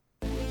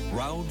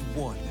Round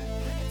one.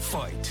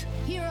 Fight.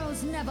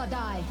 Heroes never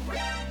die.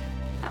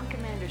 I'm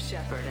Commander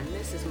Shepard, and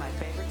this is my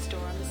favorite store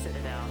on the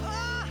Citadel.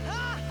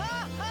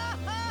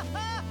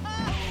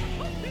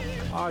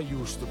 I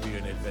used to be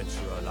an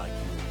adventurer like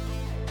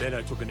you. Then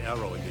I took an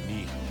arrow in the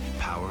knee.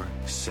 Power,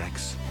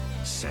 sex,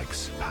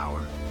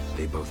 power.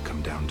 They both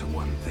come down to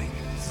one thing.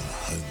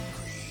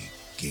 Hungry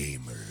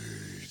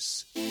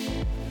gamers.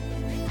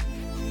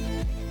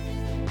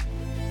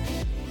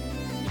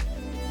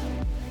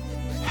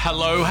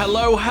 Hello,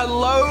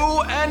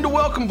 and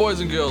welcome,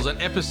 boys and girls,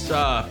 an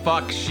episode.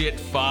 Fuck.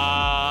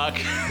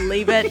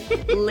 Leave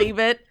it. Leave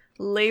it.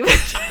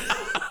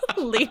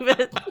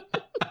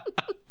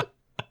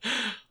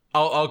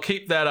 I'll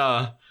keep that.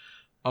 I'll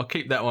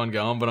keep that one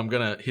going, but I'm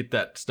gonna hit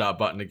that start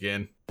button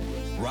again.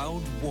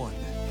 Round one.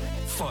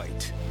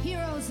 Fight.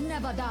 Heroes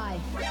never die.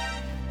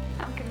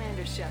 I'm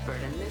Commander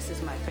Shepard, and this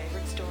is my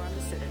favorite store on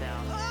the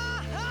Citadel.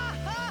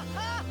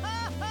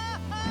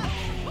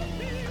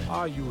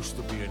 I used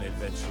to be an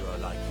adventurer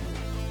like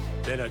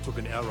you. Then I took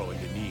an arrow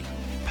in the knee.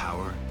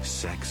 Power,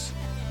 sex,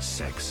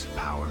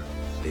 power.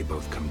 They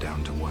both come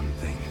down to one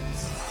thing.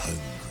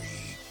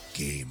 Hungry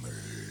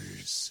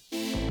gamers.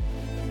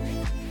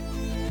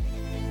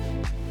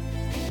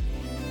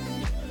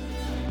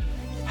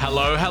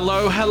 Hello,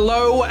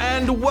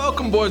 and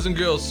welcome, boys and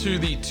girls, to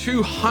the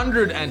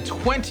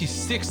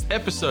 226th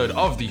episode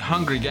of the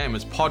Hungry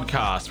Gamers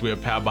podcast. We are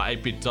powered by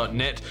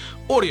 8bit.net,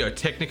 Audio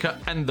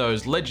Technica, and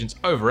those legends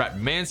over at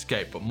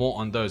Manscaped, but more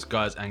on those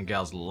guys and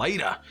gals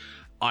later.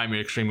 I'm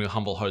your extremely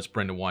humble host,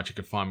 Brendan White. You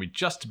can find me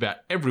just about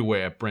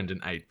everywhere at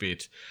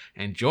Brendan8bit.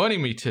 And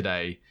joining me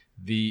today,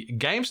 the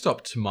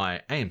GameStop to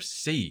my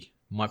AMC,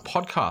 my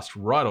podcast,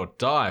 Ride or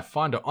Die.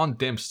 Find her on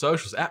them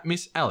socials at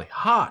Miss Ali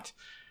Hart.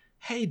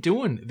 How you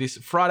doing this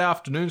Friday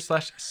afternoon /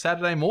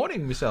 Saturday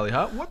morning, Miss Ali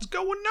Hart? What's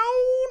going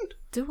on?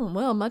 Doing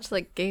well, much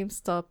like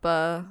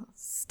GameStop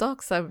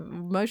stocks,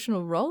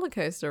 emotional roller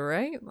coaster,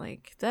 right?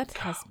 Like, that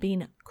has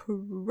been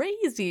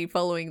crazy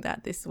following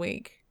that this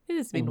week. It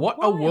has been What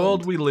wild. a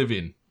world we live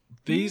in.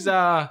 These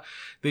are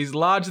these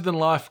larger than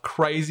life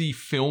crazy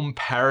film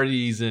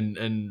parodies and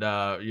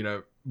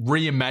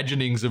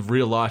reimaginings of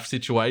real life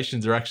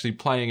situations are actually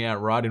playing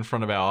out right in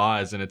front of our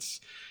eyes, and it's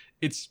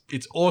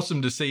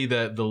awesome to see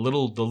the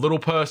little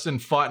person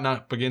fighting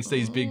up against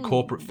these big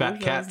corporate fat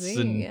cats,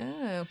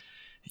 and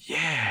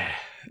yeah,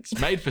 it's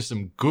made for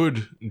some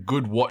good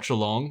watch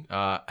along.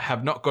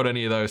 Have not got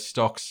any of those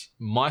stocks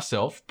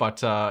myself,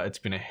 but it's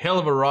been a hell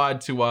of a ride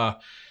to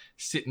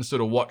sit and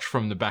sort of watch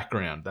from the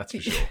background. That's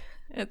for sure.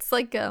 It's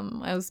like I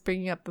was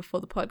bringing up before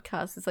the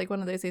podcast. It's like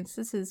one of those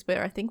instances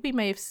where I think we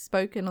may have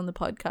spoken on the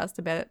podcast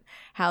about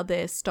how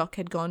their stock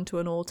had gone to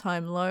an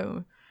all-time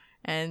low.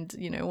 And,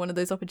 one of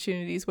those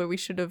opportunities where we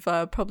should have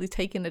probably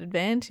taken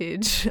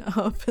advantage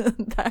of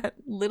that.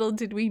 Little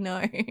did we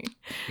know.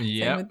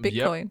 Yeah, with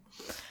Bitcoin.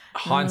 Yep.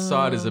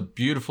 Hindsight is a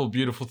beautiful,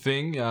 beautiful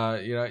thing.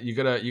 You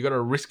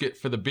gotta risk it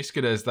for the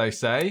biscuit, as they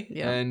say.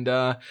 Yeah. And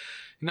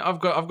I've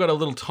got a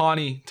little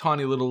tiny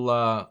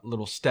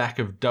little stack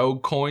of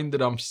Dogecoin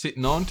that I'm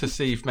sitting on to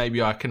see if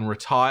maybe I can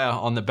retire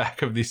on the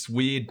back of this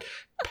weird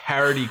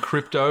parody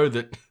crypto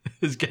that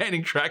is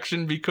gaining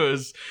traction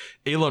because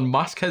Elon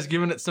Musk has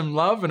given it some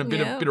love and a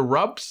bit of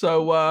rub.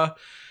 So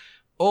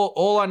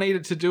all I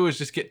needed to do is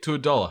just get to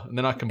 $1, and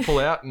then I can pull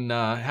out and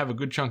have a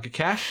good chunk of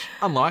cash.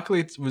 Unlikely,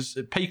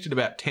 it peaked at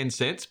about 10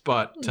 cents,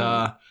 but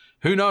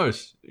who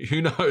knows?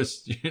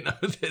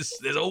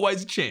 There's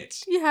always a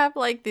chance. You have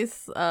like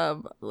this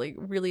like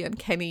really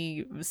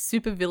uncanny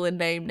supervillain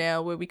name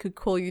now where we could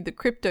call you the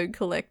crypto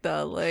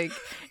collector. Like,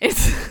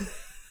 it's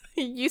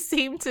you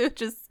seem to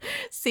just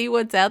see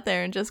what's out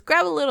there and just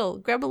grab a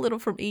little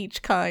from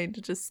each kind,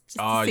 just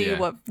to see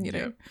what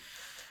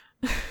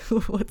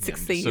what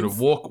succeeds. Sort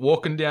of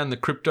walking down the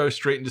crypto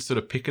street and just sort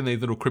of picking these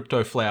little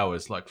crypto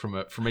flowers, like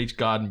from each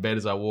garden bed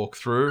as I walk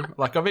through.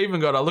 Like, I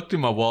looked in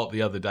my wallet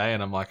the other day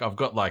and I'm like, I've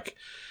got like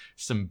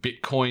some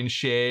Bitcoin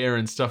share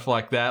and stuff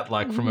like that,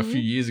 like from a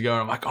few years ago.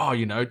 And I'm like,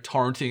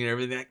 torrenting and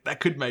everything, that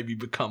could maybe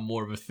become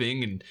more of a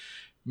thing and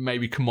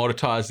maybe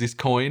commoditize this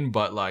coin,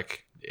 but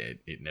like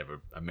it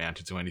never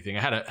amounted to anything.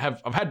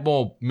 I've had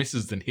more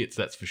misses than hits,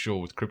 that's for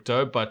sure, with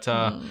crypto, but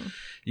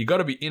you got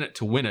to be in it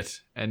to win it.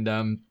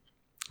 And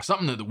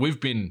something that we've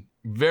been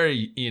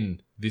very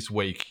in this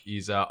week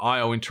is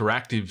IO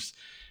Interactive's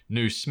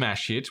new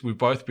smash hit. We've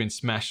both been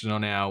smashing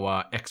on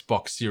our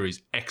Xbox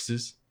Series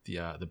X's,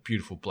 the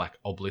beautiful black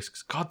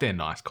obelisks. God, they're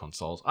nice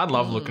consoles. I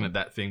love looking at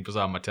that thing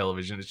beside my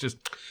television.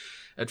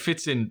 It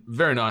fits in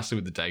very nicely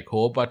with the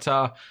decor. But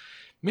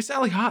Miss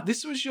Ali Hart,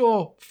 this was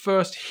your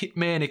first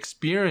Hitman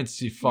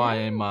experience, if I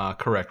am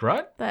correct,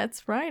 right?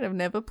 That's right. I've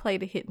never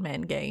played a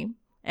Hitman game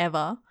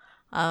ever.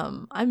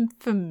 I'm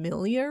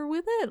familiar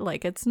with it.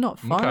 Like, it's not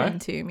foreign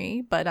to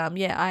me, but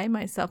I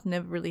myself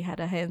never really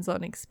had a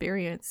hands-on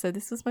experience. So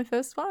this was my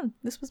first one.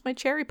 This was my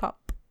cherry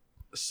pop.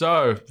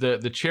 So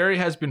the cherry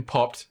has been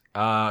popped.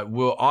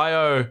 Will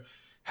IO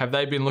have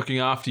they been looking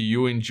after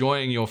you,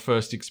 enjoying your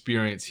first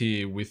experience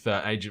here with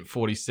Agent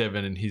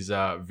 47 and his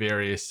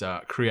various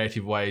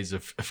creative ways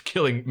of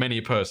killing many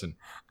a person?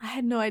 I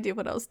had no idea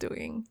what I was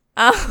doing.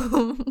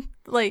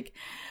 Like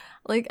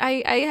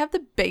I have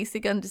the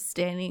basic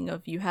understanding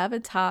of you have a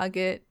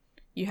target,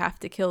 you have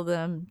to kill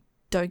them,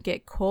 don't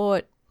get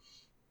caught,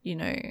 you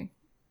know,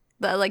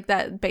 like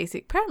that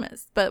basic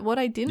premise. But what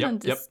I didn't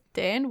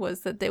understand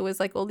was that there was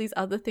like all these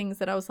other things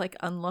that I was like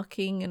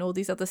unlocking and all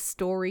these other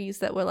stories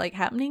that were like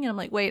happening. And I'm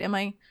like, wait, am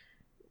I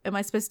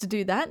supposed to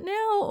do that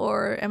now?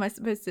 Or am I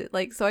supposed to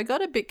like, so I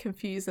got a bit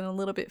confused and a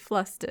little bit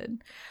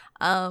flustered.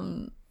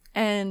 I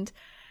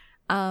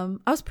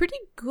was pretty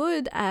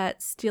good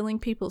at stealing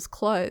people's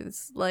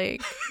clothes.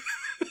 Like,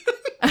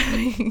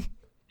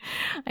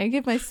 I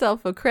give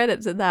myself a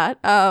credit to that.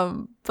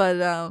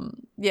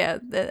 Yeah,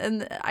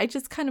 and I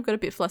just kind of got a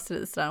bit flustered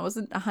at the start. I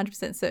wasn't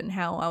 100% certain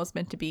how I was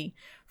meant to be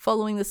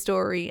following the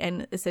story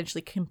and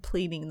essentially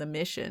completing the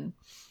mission.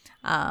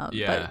 But,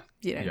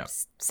 you know,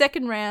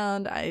 second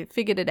round, I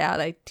figured it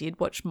out. I did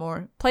watch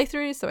more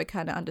playthroughs, so I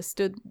kind of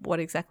understood what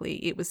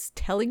exactly it was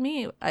telling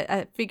me.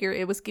 I figure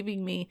it was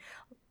giving me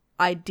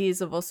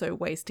ideas of also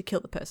ways to kill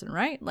the person,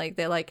 right? Like,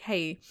 they're like,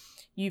 hey,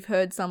 you've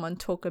heard someone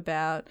talk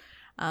about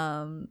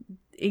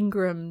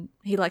Ingram,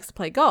 he likes to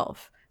play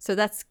golf. So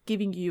that's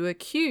giving you a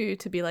cue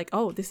to be like,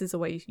 oh, this is a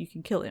way you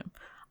can kill him.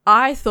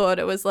 I thought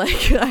it was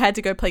like I had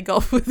to go play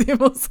golf with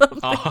him or something.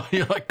 Oh,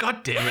 you're like,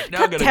 God damn it.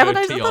 Now I'm going to I go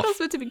tee thought I off. was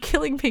meant to be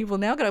killing people.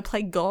 Now I've got to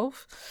play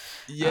golf.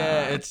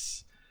 Yeah,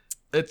 it's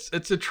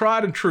a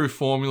tried and true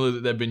formula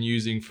that they've been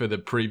using for the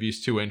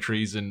previous two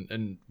entries.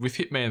 And with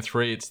Hitman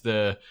 3, it's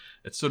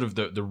sort of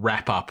the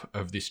wrap up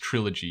of this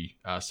trilogy.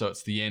 So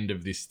it's the end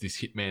of this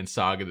Hitman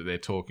saga that they're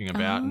talking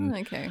about. And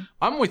okay.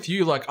 I'm with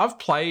you. Like, I've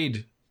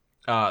played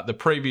the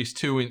previous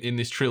two in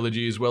this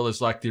trilogy, as well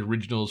as like the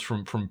originals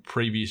from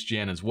previous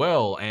gen as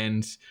well.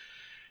 And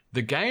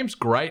the game's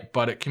great,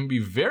 but it can be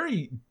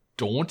very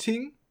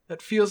daunting.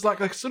 It feels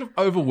like sort of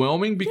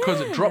overwhelming because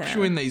it drops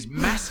you in these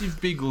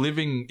massive big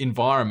living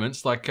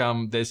environments. Like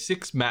there's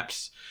 6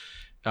 maps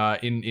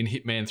in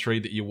Hitman 3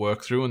 that you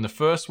work through. And the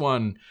first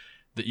one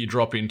that you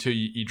drop into,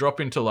 you drop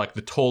into like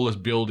the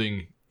tallest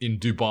building in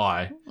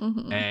Dubai,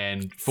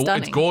 and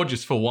it's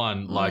gorgeous for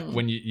one. Like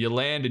when you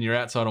land and you're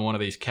outside on one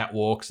of these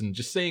catwalks and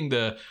just seeing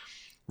the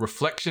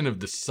reflection of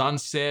the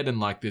sunset, and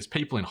like there's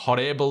people in hot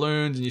air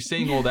balloons, and you're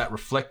seeing all that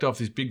reflect off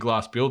this big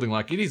glass building.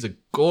 Like, it is a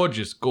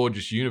gorgeous,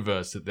 gorgeous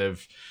universe that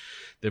they've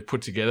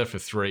put together for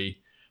 3.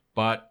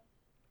 But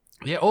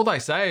yeah, all they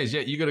say is,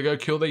 you got to go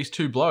kill these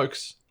 2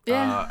 blokes.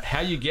 Yeah.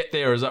 How you get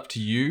there is up to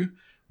you.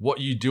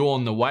 What you do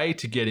on the way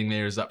to getting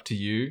there is up to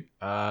you.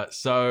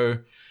 So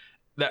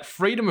that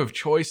freedom of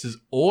choice is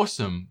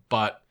awesome,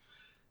 but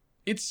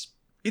it's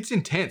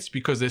intense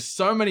because there's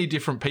so many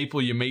different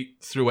people you meet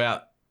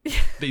throughout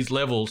these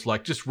levels,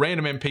 like just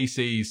random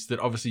NPCs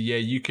that obviously,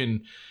 you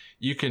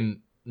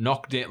can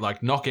knock down,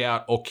 like knock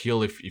out or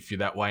kill if you're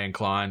that way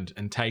inclined,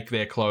 and take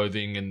their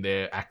clothing and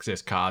their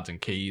access cards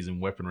and keys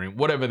and weaponry,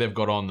 whatever they've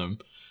got on them,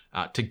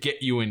 to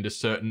get you into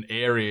certain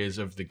areas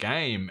of the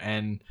game.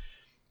 And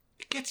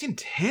it gets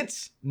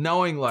intense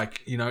knowing,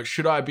 like, you know,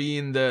 should I be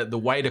in the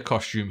waiter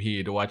costume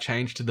here? Do I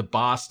change to the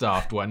bar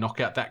staff? Do I knock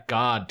out that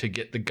guard to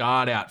get the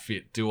guard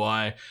outfit? Do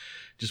I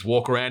just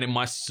walk around in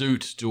my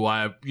suit? Do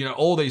I, you know,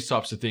 all these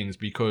types of things?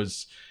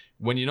 Because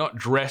when you're not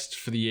dressed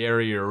for the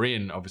area you're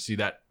in, obviously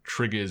that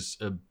triggers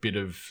a bit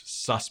of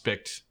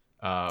suspect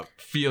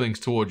feelings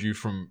towards you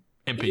from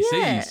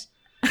NPCs.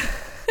 Yeah.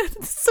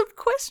 Some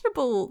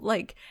questionable,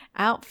 like,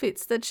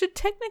 outfits that should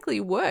technically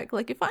work.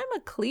 Like, if I'm a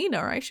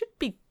cleaner, I should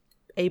be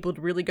able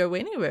to really go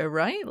anywhere,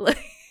 right?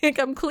 Like,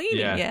 I'm cleaning,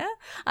 yeah?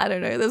 I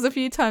don't know. There's a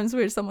few times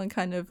where someone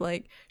kind of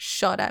like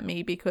shot at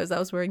me because I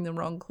was wearing the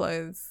wrong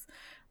clothes.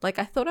 Like,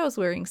 I thought I was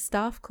wearing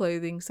staff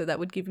clothing, so that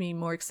would give me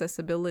more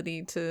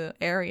accessibility to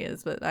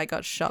areas, but I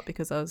got shot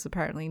because I was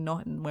apparently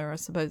not in where I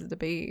was supposed to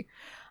be.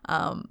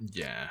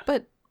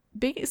 But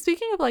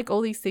speaking of like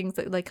all these things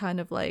that like kind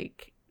of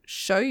like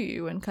show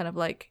you and kind of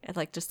like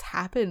just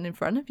happen in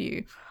front of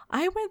you,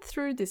 I went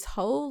through this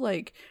whole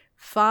like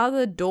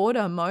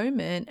father-daughter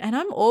moment, and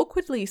I'm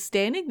awkwardly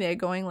standing there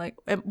going like,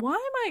 why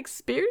am I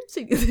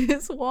experiencing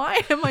this?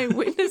 Why am I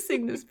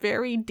witnessing this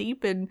very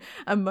deep and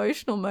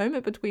emotional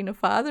moment between a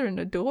father and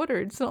a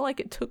daughter? It's not like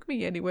it took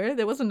me anywhere.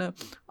 There wasn't an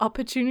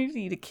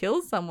opportunity to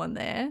kill someone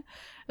there.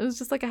 It was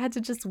just like I had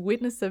to just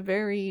witness a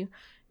very,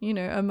 you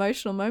know,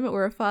 emotional moment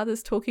where a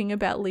father's talking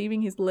about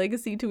leaving his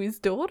legacy to his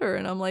daughter,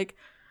 and I'm like,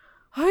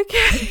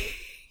 okay.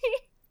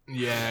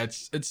 Yeah,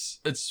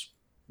 it's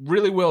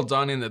really well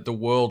done in that the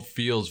world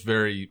feels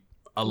very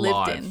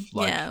alive. Lived in,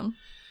 like,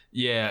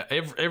 yeah.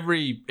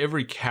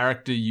 Every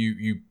character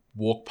you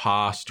walk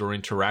past or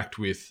interact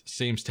with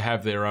seems to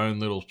have their own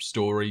little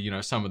story. You know,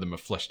 some of them are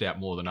fleshed out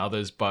more than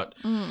others, but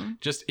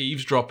just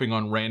eavesdropping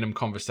on random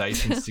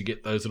conversations to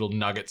get those little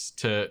nuggets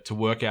to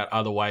work out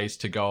other ways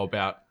to go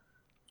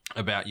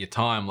about your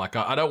time. Like,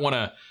 I don't want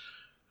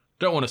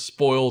to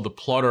spoil the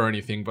plot or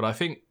anything, but I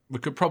think we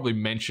could probably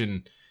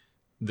mention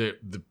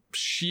the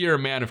sheer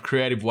amount of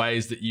creative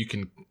ways that you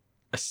can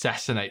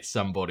assassinate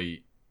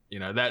somebody. You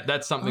know,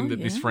 that's something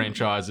that this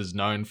franchise is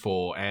known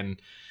for.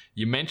 And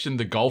you mentioned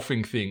the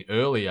golfing thing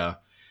earlier.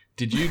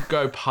 Did you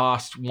go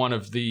past one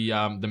of the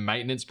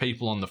maintenance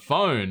people on the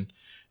phone,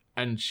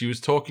 and she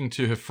was talking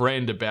to her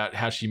friend about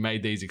how she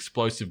made these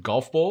explosive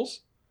golf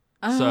balls?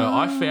 So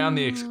I found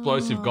the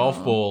explosive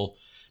golf ball,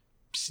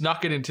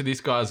 snuck it into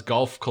this guy's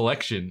golf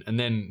collection, and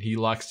then he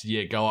likes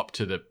to go up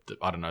to the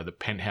I don't know, the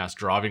penthouse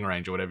driving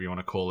range or whatever you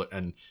want to call it,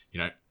 and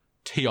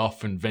tee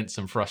off and vent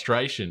some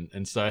frustration.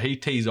 And so he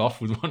tees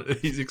off with one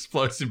of these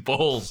explosive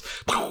balls,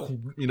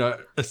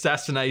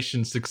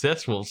 assassination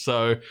successful.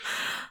 So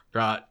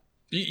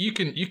you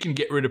can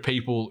get rid of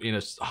people in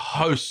a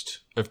host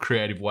of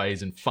creative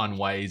ways and fun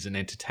ways and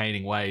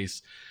entertaining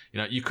ways.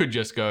 You could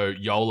just go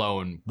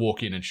YOLO and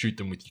walk in and shoot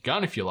them with your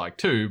gun if you like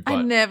to. But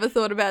I never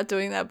thought about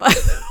doing that, by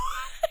the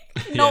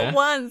way. Not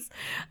once.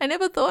 I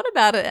never thought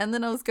about it. And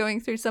then I was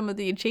going through some of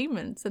the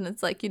achievements, and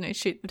it's like,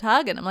 shoot the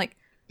target. I'm like,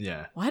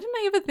 yeah, why didn't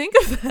I ever think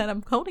of that?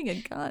 I'm holding a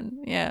gun.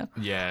 Yeah.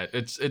 Yeah,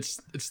 it's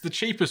the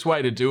cheapest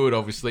way to do it,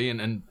 obviously.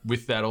 And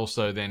with that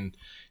also, then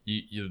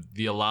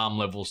the alarm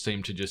levels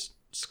seem to just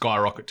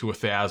skyrocket to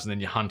 1,000, and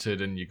you're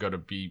hunted, and you've got to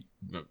be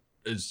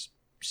as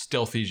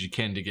stealthy as you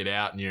can to get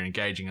out, and you're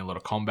engaging in a lot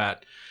of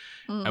combat.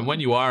 And when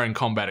you are in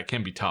combat, it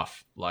can be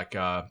tough. Like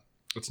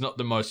it's not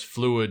the most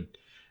fluid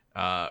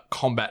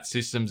combat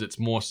systems. It's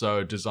more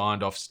so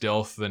designed off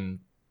stealth,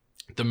 and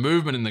the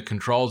movement and the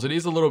controls, it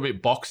is a little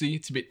bit boxy.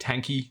 It's a bit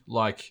tanky.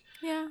 Like,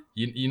 yeah,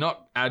 you're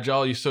not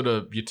agile.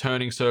 You're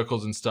turning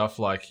circles and stuff.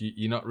 Like,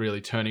 you're not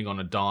really turning on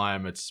a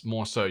dime. It's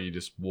more so you're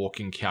just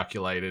walking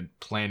calculated,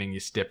 planning your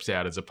steps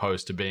out, as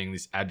opposed to being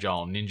this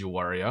agile ninja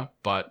warrior.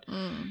 But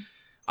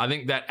I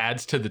think that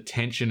adds to the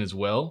tension as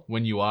well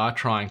when you are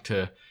trying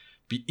to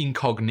be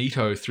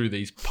incognito through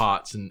these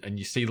parts, and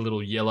you see the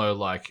little yellow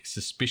like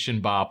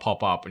suspicion bar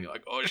pop up, and you're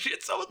like, oh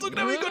shit, someone's looking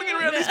at me, gotta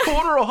get around this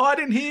corner or hide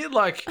in here,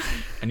 like,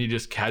 and you're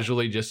just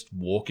casually just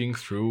walking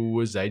through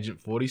as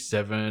Agent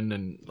 47,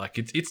 and like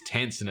it's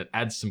tense, and it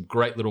adds some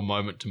great little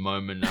moment to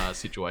moment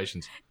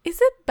situations. Is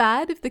it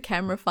bad if the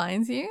camera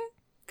finds you?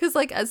 Because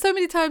like so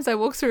many times I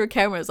walk through a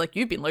camera, it's like,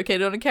 you've been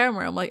located on a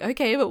camera. I'm like,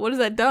 okay, but what has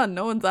that done?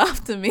 No one's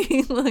after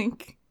me.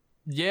 Like,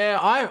 yeah,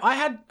 I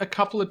had a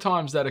couple of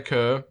times that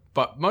occur,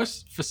 but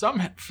for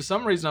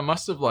some reason I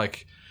must have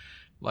like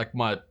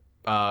my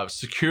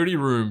security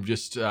room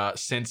just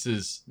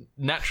sensors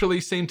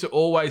naturally seem to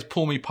always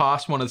pull me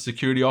past one of the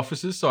security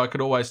officers, so I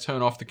could always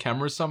turn off the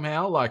cameras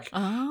somehow. Like,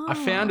 I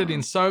found it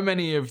in so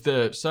many of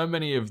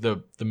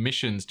the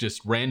missions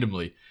just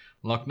randomly.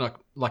 Like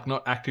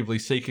not actively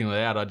seeking it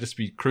out. I'd just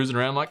be cruising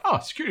around like, oh,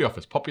 security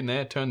office, pop in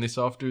there, turn this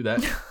off, do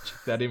that,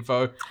 check that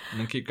info, and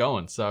then keep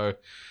going. So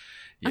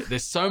yeah,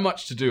 there's so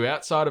much to do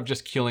outside of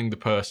just killing the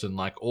person.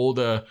 Like, all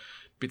the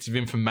bits of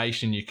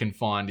information you can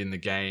find in the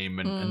game,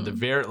 and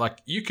the like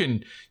you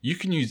can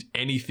use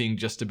anything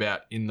just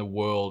about in the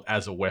world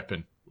as a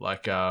weapon.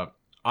 Like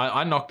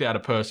I knocked out a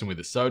person with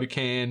a soda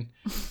can.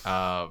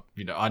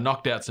 I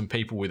knocked out some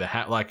people with a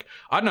hat. Like,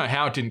 I don't know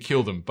how it didn't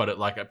kill them,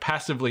 but I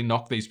passively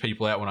knocked these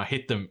people out when I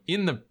hit them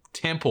in the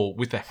temple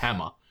with a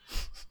hammer.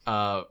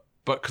 But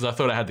because I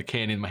thought I had the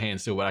can in my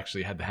hand still, but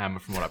actually had the hammer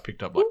from what I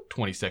picked up like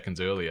 20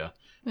 seconds earlier.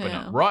 But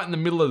no, right in the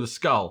middle of the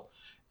skull,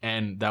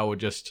 and they were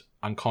just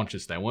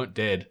unconscious. They weren't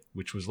dead,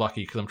 which was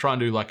lucky, because I'm trying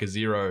to do like a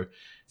zero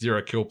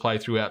kill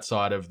playthrough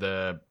outside of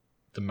the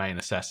main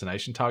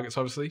assassination targets,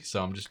 obviously.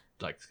 So I'm just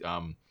like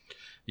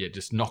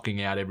just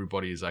knocking out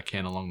everybody as I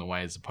can along the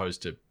way, as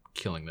opposed to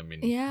killing them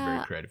in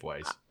very creative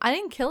ways. I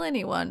didn't kill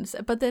anyone,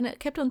 but then it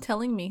kept on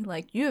telling me,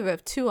 like, you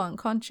have 2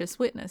 unconscious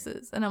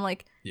witnesses, and I'm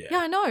like, yeah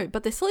I know,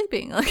 but they're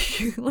sleeping.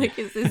 Like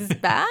is this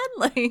bad?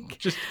 Like,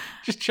 just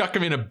chuck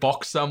them in a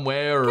box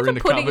somewhere or in a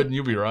cupboard, and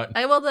you'll be right.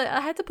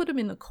 I had to put them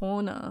in the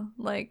corner,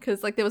 like,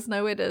 because like there was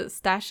nowhere to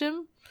stash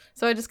them,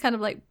 so I just kind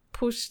of like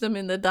pushed them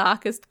in the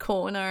darkest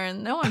corner,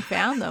 and no one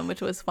found them,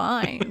 which was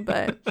fine.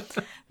 But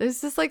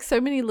there's just like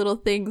so many little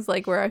things,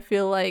 like, where I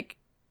feel like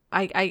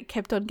I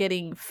kept on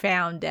getting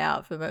found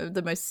out for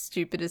the most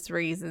stupidest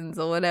reasons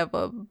or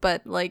whatever.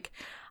 But like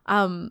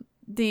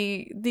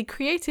the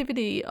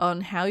creativity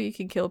on how you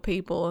can kill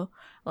people,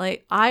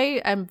 like,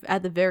 I am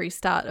at the very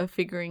start of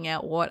figuring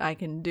out what I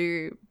can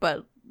do,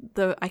 but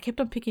I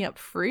kept on picking up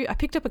fruit. I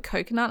picked up a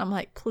coconut. I'm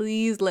like,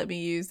 please let me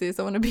use this.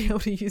 I want to be able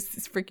to use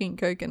this freaking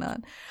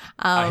coconut.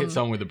 I hit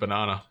someone with a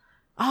banana.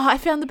 Oh, I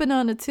found the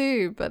banana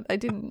too, but I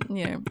didn't,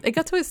 it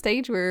got to a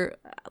stage where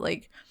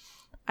like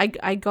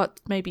I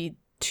got maybe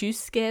too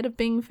scared of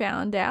being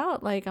found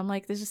out. Like, I'm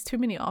like, there's just too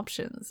many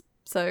options.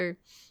 So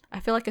I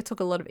feel like I took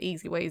a lot of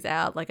easy ways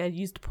out. Like, I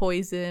used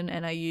poison,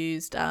 and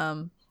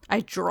I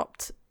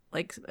dropped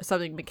like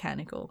something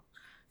mechanical.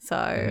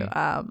 So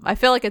I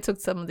feel like I took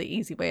some of the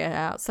easy way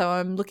out. So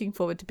I'm looking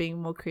forward to being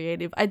more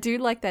creative. I do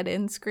like that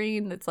end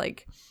screen that's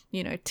like,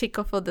 you know, tick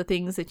off of the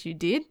things that you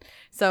did.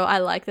 So I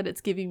like that it's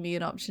giving me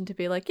an option to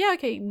be like, yeah,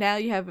 okay, now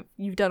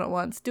you've done it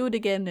once, do it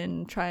again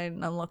and try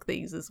and unlock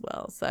these as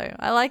well. So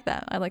I like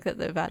that. I like that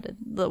they've added,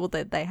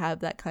 that they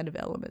have that kind of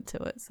element to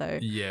it. So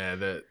yeah,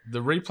 the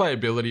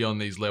replayability on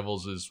these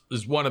levels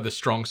is one of the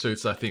strong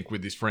suits, I think,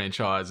 with this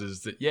franchise,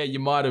 is that, yeah, you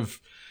might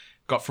have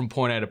got from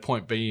point A to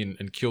point B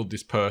and killed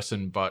this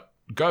person, but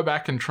go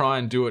back and try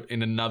and do it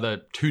in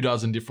another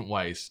 24 different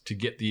ways to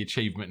get the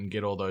achievement and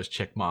get all those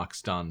check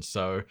marks done.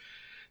 So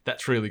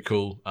that's really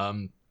cool.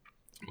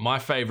 My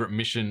favorite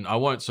mission, I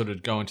won't sort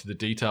of go into the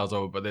details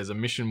of it, but there's a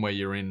mission where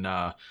you're in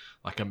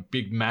like a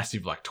big,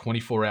 massive, like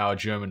 24-hour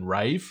German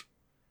rave,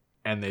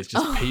 and there's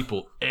just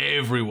people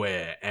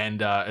everywhere.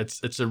 And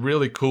it's a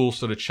really cool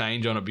sort of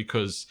change on it,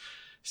 because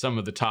some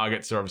of the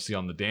targets are obviously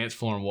on the dance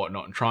floor and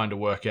whatnot, and trying to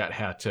work out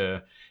how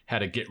to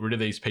get rid of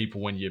these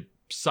people when you're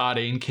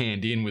sardine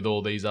canned in with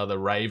all these other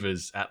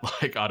ravers at,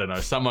 like, I don't know,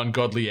 some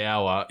ungodly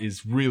hour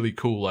is really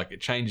cool. Like,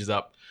 it changes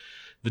up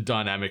the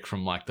dynamic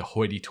from like the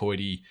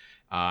hoity-toity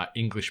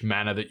English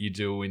manner that you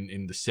do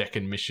in the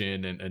second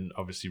mission, and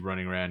obviously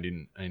running around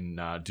in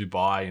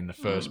Dubai in the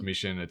first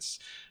mission.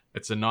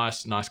 It's a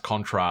nice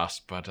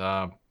contrast, but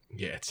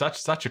yeah, it's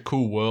such a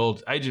cool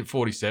world. Agent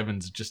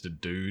 47's just a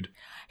dude.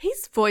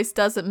 His voice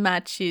doesn't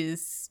match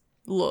his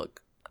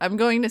look. I'm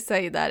going to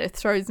say that. It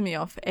throws me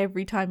off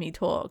every time he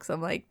talks.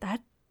 I'm like,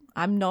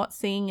 I'm not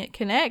seeing it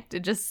connect.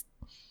 It just,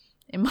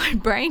 in my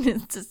brain,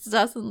 it just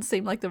doesn't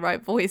seem like the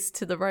right voice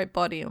to the right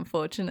body,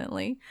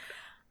 unfortunately.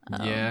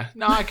 Yeah,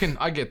 no, I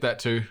get that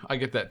too.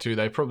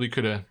 They probably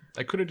could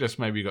have just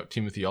maybe got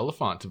Timothy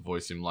Oliphant to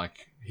voice him.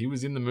 Like, he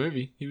was in the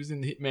movie. He was in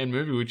the Hitman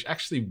movie, which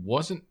actually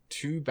wasn't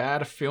too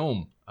bad a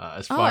film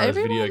as far as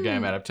video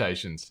game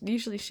adaptations.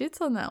 Usually shits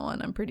on that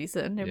one. I'm pretty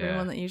certain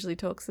everyone that usually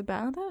talks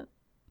about it.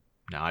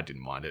 No, I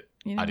didn't mind it.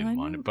 I didn't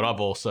mind it. But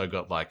I've also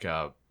got like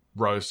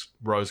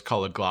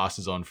rose-colored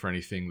glasses on for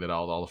anything that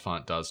old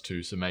Oliphant does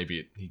too. So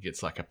maybe he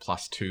gets like a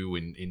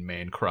 +2 in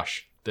Man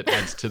Crush that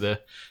adds to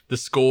the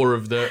score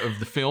of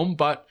the film.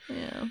 But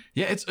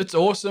yeah, it's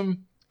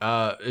awesome.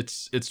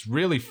 It's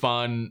really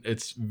fun.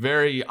 It's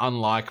very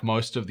unlike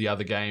most of the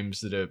other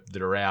games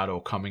that are out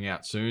or coming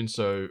out soon.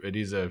 So it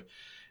is a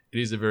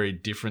very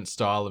different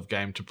style of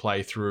game to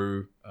play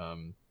through.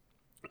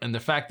 And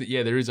the fact that,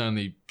 there is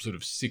only sort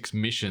of 6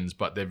 missions,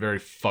 but they're very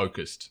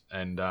focused.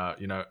 And, a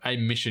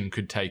mission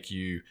could take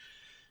you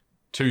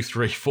 2,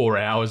 3, 4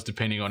 hours,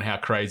 depending on how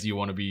crazy you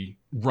want to be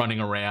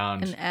running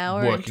around, an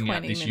hour working and 20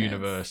 out this minutes.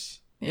 Universe.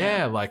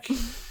 Yeah, like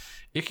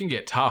it can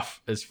get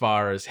tough as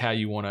far as how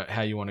you want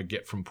to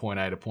get from point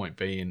A to point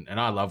B. And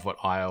I love what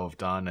IO have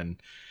done.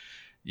 And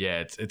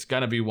yeah, it's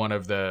going to be one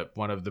of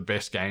the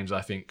best games,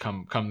 I think,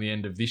 come the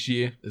end of this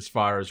year, as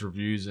far as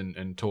reviews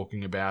and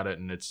talking about it.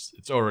 And it's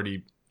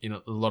already in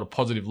a lot of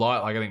positive light.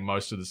 Like, I think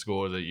most of the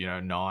scores are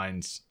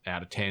 9s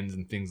out of 10s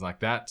and things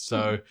like that.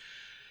 So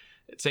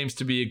it seems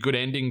to be a good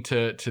ending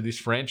to this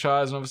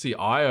franchise. And obviously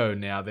IO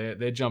now,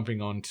 they're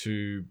jumping on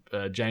to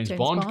James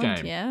Bond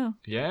game.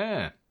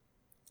 Yeah.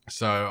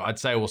 So I'd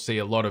say we'll see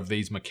a lot of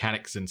these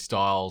mechanics and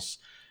styles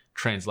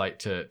translate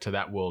to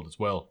that world as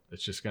well.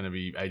 It's just going to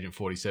be Agent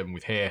 47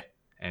 with hair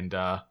and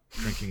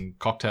drinking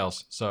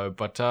cocktails. So,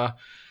 but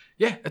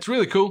yeah, it's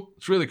really cool.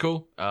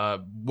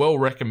 Well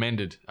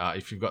recommended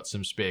if you've got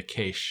some spare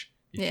cash.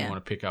 If you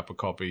want to pick up a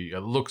copy, it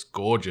looks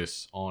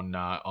gorgeous on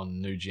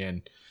new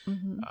gen.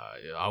 Mm-hmm.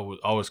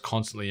 I was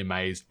constantly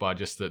amazed by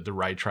just the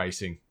ray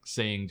tracing,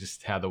 seeing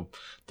just how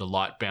the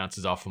light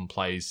bounces off and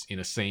plays in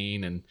a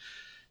scene, and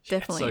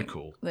definitely it's so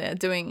cool. Yeah,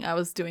 I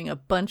was doing a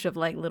bunch of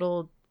like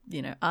little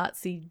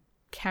artsy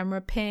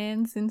camera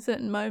pans in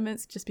certain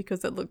moments just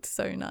because it looked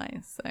so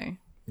nice. So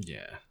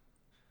yeah.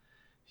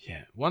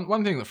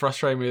 One thing that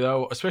frustrated me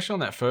though, especially on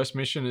that first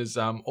mission, is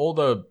all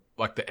the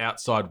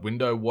outside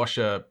window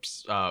washer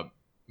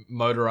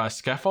motorized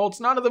scaffolds.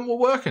 None of them were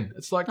working.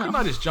 It's like, couldn't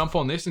I just jump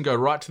on this and go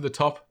right to the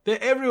top?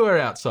 They're everywhere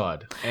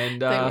outside,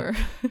 and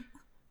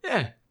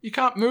yeah, you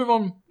can't move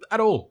on at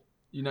all.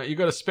 You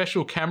got a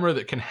special camera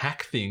that can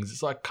hack things.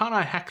 It's like, can't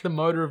I hack the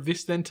motor of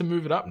this then to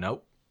move it up?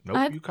 Nope,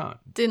 you can't.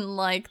 Didn't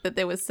like that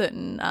there were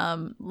certain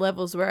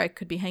levels where I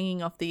could be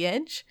hanging off the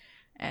edge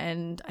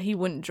and he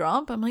wouldn't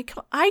drop. I'm like,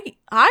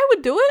 I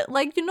would do it.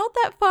 Like, you're not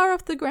that far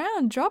off the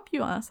ground. Drop,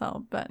 you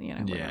asshole. But,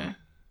 whatever. Yeah.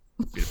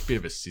 Bit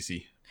of a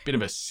sissy. Bit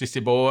of a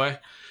sissy boy.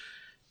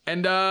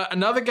 And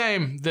another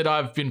game that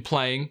I've been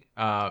playing,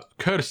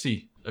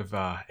 courtesy of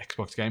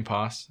Xbox Game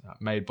Pass,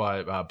 made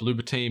by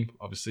Bloober Team,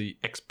 obviously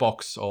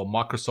Xbox or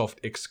Microsoft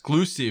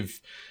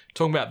exclusive,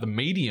 talking about The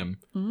Medium.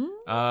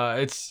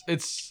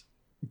 It's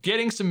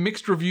getting some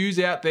mixed reviews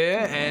out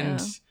there,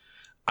 and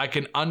I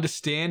can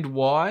understand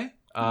why.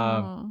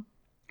 I'm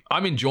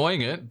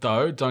enjoying it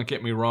though, don't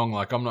get me wrong.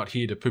 Like, I'm not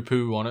here to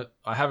poo-poo on it.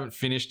 I haven't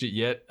finished it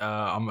yet.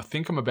 I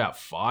think I'm about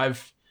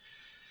 5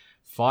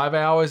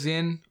 hours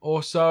in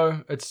or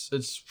so.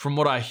 It's from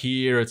what I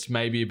hear, it's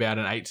maybe about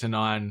an 8 to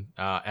 9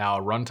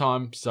 hour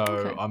runtime. So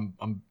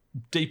I'm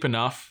deep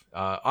enough.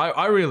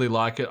 I really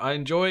like it. I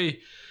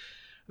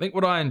think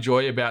what I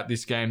enjoy about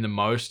this game the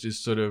most is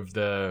sort of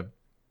the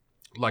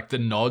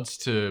nods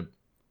to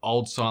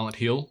old Silent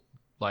Hill,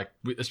 like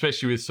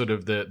especially with sort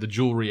of the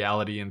dual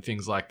reality and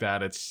things like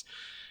that. It's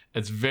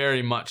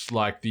very much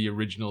like the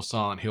original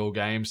Silent Hill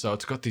game, so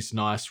it's got this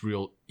nice,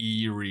 real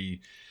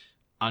eerie,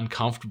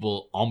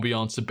 uncomfortable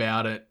ambiance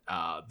about it.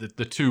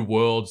 The two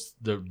worlds,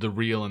 the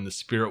real and the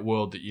spirit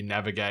world that you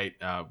navigate,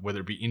 whether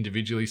it be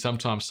individually,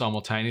 sometimes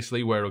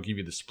simultaneously, where it'll give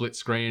you the split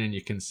screen and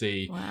you can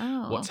see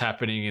what's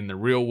happening in the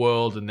real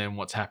world and then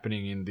what's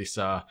happening in this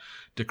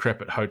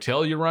decrepit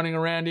hotel you're running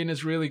around in,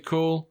 is really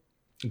cool.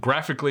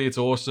 Graphically, it's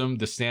awesome.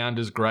 The sound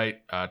is great.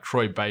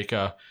 Troy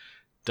Baker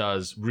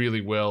does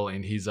really well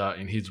in his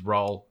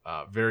role.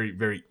 Very,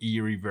 very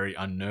eerie, very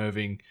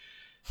unnerving.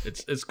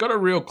 It's got a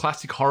real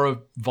classic horror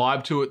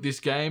vibe to it,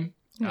 this game,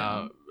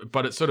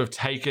 but it's sort of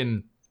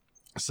taken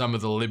some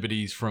of the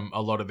liberties from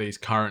a lot of these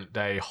current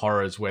day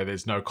horrors where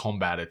there's no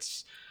combat.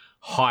 It's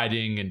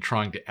hiding and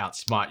trying to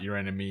outsmart your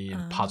enemy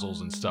and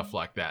puzzles and stuff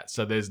like that.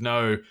 So there's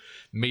no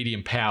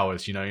medium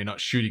powers, you're not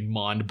shooting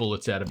mind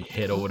bullets out of your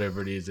head or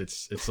whatever it is.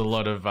 It's a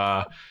lot of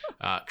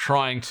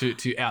trying to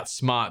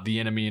outsmart the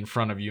enemy in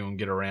front of you and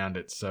get around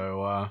it.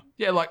 So I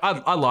like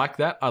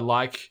that. I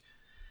like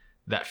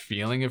that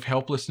feeling of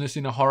helplessness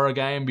in a horror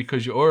game,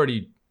 because you're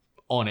already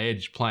on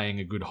edge playing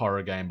a good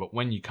horror game, but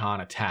when you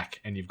can't attack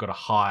and you've got to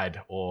hide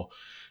or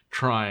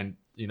try and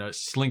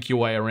slink your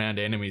way around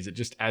enemies, it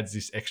just adds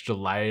this extra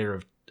layer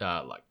of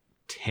like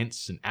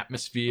tense and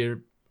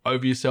atmosphere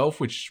over yourself,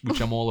 which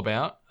I'm all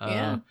about.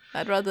 Yeah,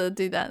 I'd rather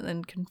do that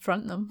than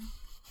confront them.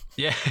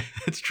 Yeah,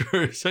 it's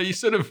true. So you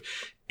sort of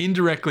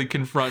indirectly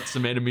confront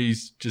some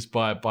enemies just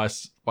by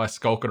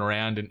skulking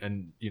around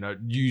and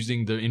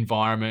using the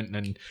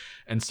environment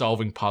and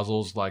solving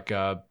puzzles, like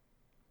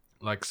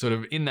sort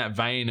of in that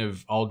vein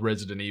of old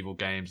Resident Evil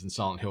games and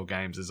Silent Hill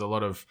games. There's a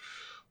lot of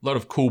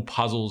cool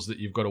puzzles that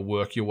you've got to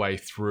work your way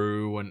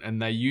through,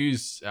 and they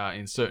use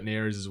in certain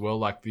areas as well,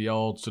 like the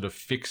old sort of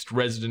fixed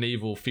Resident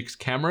Evil fixed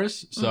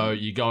cameras. So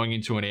you're going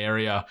into an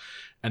area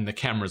and the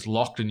camera's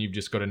locked and you've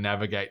just got to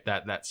navigate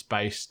that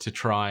space to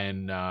try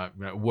and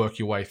work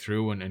your way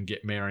through and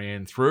get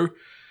Marianne through.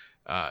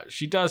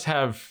 She does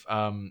have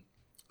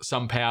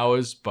some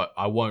powers, but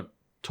I won't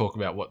talk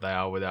about what they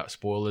are without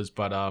spoilers.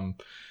 But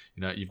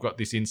you've got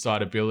this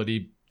inside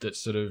ability that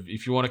sort of,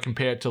 if you want to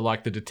compare it to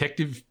like the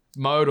detective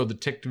mode or the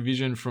detective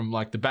vision from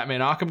like the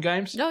Batman Arkham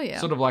games,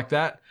 sort of like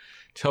that,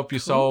 to help you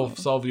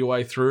solve your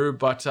way through.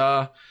 But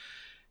I'm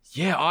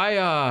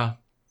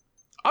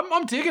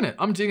digging it.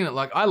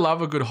 Like, I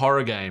love a good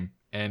horror game,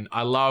 and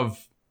I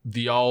love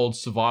the old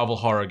survival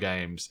horror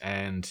games,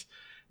 and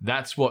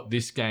that's what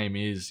this game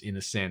is, in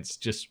a sense,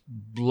 just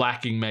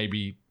lacking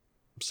maybe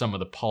some of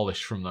the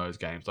polish from those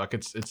games. Like,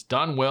 it's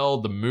done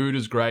well. The mood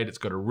is great. It's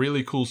got a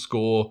really cool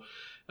score,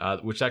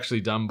 which is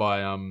actually done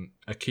by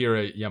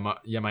Akira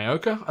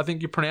Yamaoka, I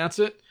think you pronounce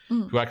it,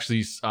 who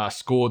actually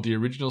scored the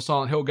original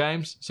Silent Hill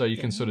games. So you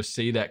can sort of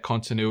see that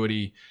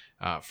continuity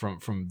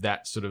from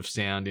that sort of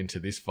sound into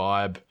this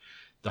vibe.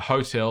 The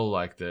hotel,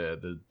 like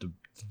the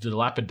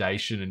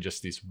dilapidation and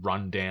just this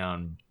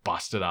rundown,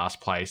 busted ass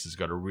place, has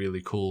got a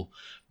really cool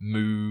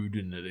mood,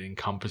 and it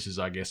encompasses,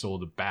 I guess, all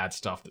the bad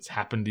stuff that's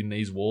happened in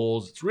these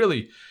walls. It's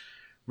really,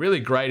 really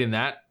great in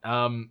that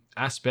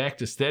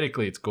aspect.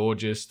 Aesthetically, it's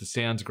gorgeous. The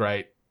sound's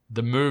great.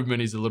 The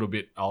movement is a little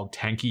bit old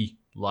tanky,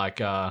 like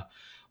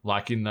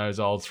in those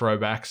old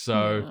throwbacks.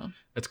 So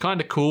it's kind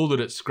of cool that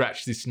it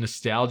scratched this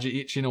nostalgia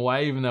itch in a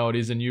way, even though it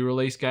is a new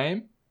release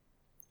game.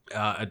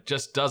 It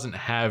just doesn't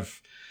have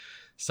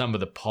some of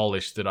the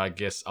polish that I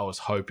guess I was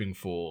hoping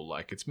for.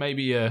 Like, it's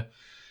maybe a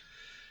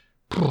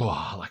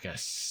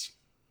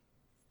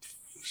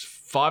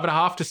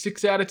 5.5 to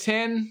 6 out of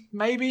 10,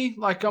 maybe.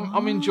 Like,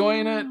 I'm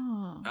enjoying it.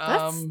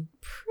 That's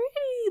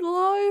pretty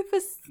low for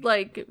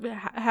like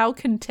how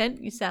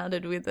content you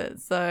sounded with it.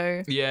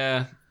 So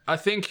yeah, I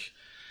think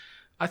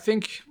yeah. I'd say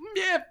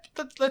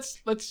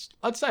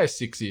a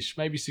 6-ish,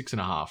 maybe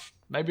 6.5.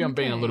 Maybe I'm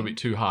being a little bit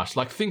too harsh.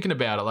 Like, thinking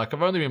about it, like,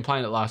 I've only been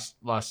playing it last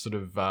sort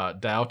of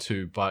day or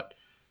two, but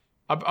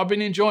I've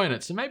been enjoying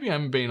it. So maybe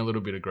I'm being a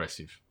little bit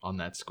aggressive on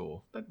that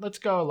score. Let's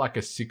go like a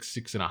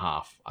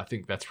 6.5. I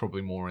think that's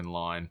probably more in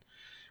line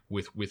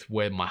with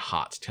where my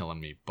heart's telling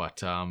me.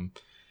 But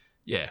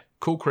yeah,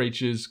 cool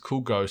creatures,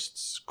 cool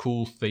ghosts,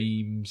 cool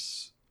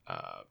themes,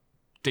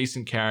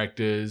 decent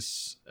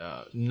characters.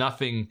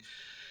 Nothing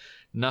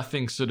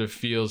sort of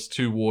feels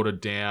too watered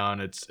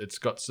down. It's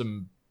got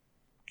some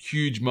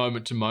huge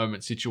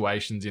moment-to-moment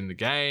situations in the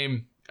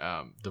game.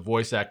 The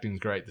voice acting's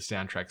great. The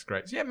soundtrack's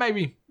great. So yeah,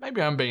 maybe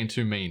I'm being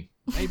too mean.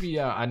 Maybe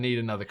I need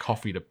another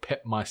coffee to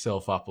pep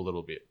myself up a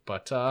little bit.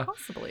 But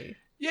possibly.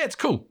 Yeah, it's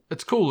cool.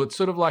 It's cool. It's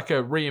sort of like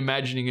a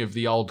reimagining of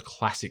the old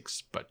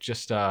classics, but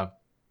just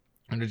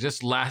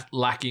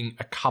lacking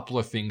a couple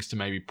of things to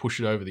maybe push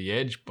it over the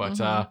edge. But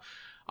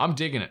I'm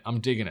digging it.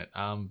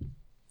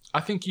 I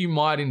think you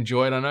might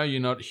enjoy it. I know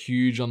you're not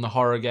huge on the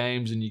horror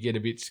games and you get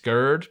a bit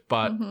scared,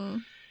 but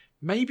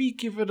maybe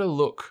give it a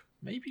look.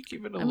 maybe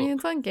give it a I look. mean,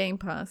 it's on Game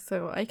Pass,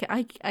 so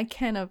I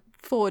can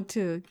afford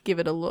to give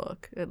it a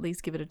look. At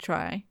least give it a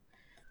try.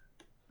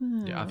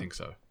 Yeah, I think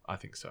so.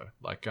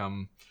 Like,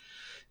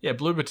 yeah,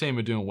 Bloober team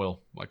are doing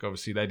well. Like,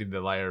 obviously, they did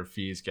the Layer of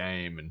Fears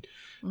game and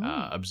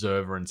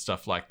Observer and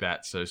stuff like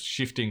that. So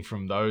shifting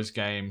from those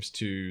games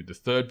to the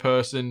third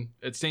person,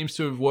 it seems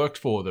to have worked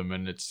for them,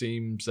 and it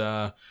seems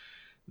that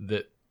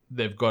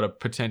they've got a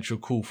potential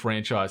cool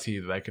franchise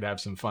here that they could have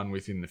some fun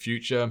with in the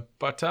future.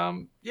 But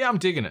yeah, I'm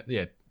digging it.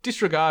 Yeah,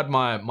 disregard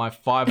my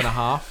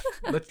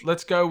 5.5.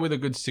 let's go with a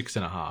good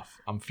 6.5.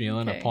 I'm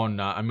feeling upon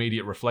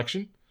immediate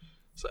reflection.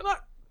 So no,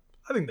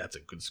 I think that's a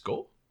good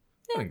score.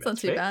 Yeah, it's not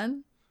too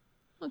bad.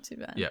 Not too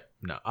bad. Yeah,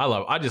 no,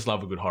 I just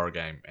love a good horror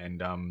game,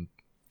 and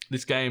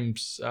this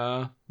game's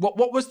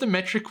what was the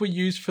metric we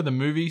used for the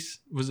movies?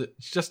 Was it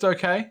just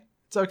okay?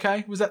 It's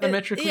okay. Was that the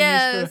metric we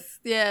used for?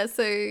 Yeah.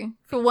 So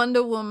for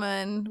Wonder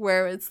Woman,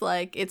 where it's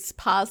like it's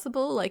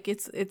passable, like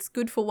it's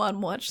good for one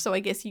watch. So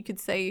I guess you could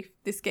say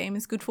this game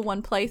is good for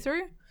one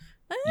playthrough.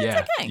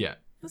 It's okay. Yeah.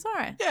 It's all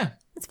right. Yeah.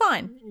 It's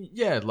fine.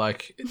 Yeah,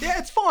 like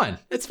it's fine.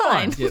 It's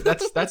fine. Yeah,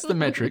 that's the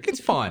metric. It's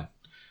fine.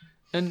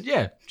 And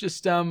yeah,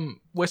 just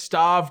we're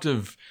starved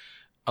of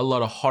a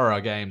lot of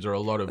horror games or a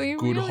lot of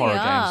good horror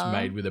games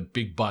made with a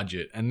big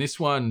budget. And this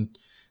one,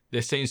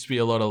 there seems to be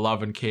a lot of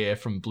love and care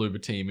from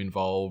Bloober team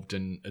involved,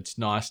 and it's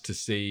nice to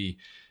see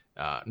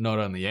not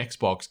only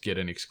Xbox get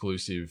an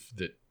exclusive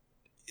that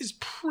is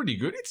pretty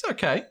good. It's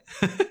okay.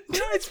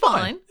 It's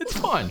fine. It's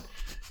fine.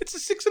 It's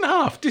a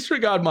 6.5.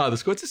 Disregard my other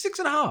score. It's a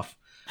 6.5.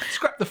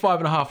 Scrap the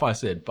 5.5 I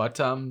said, but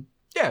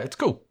yeah, it's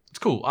cool. It's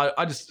cool.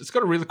 It's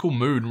got a really cool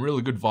mood and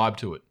really good vibe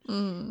to it.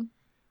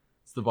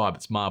 It's the vibe.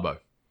 It's Marbo.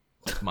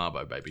 It's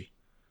Marbo, baby.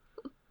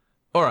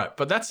 All right,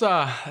 but that's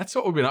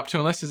what we've been up to.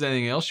 Unless there's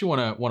anything else you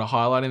want to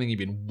highlight, anything you've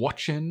been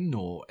watching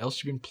or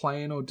else you've been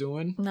playing or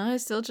doing. No,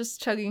 still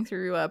just chugging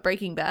through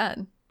Breaking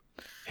Bad.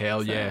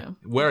 Hell yeah!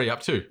 Where are you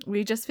up to?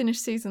 We just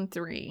finished season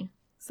 3,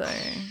 so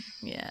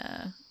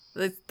yeah.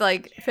 It's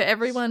like for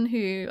everyone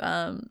who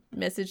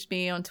messaged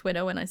me on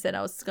Twitter when I said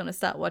I was going to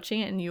start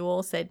watching it, and you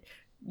all said,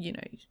 you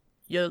know,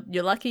 you're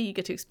lucky you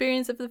get to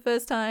experience it for the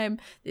first time.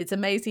 It's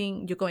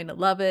amazing. You're going to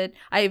love it.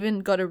 I even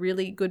got a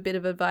really good bit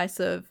of advice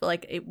of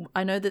like,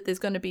 I know that there's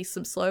going to be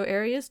some slow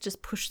areas.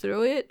 Just push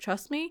through it.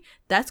 Trust me.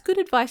 That's good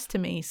advice to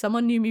me.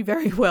 Someone knew me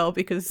very well,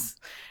 because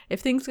if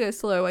things go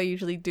slow, I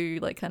usually do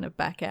like kind of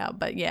back out.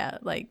 But yeah,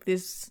 like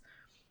this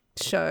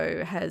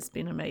show has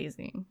been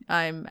amazing.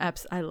 I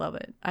love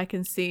it. I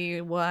can see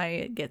why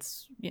it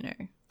gets, you know.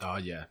 Oh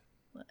yeah.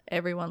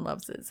 Everyone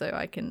loves it, so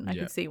I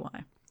can see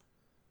why.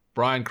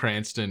 Bryan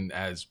Cranston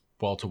as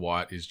Walter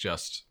White is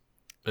just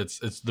it's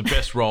the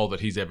best role that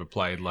he's ever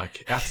played.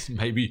 Like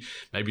maybe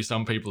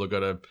some people have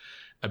got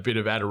a bit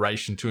of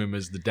adoration to him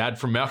as the dad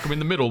from Malcolm in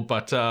the Middle,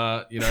 but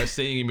you know,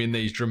 seeing him in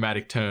these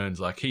dramatic turns,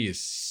 like he is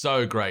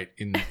so great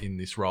in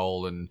this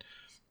role, and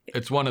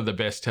it's one of the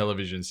best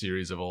television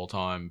series of all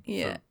time.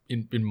 Yeah,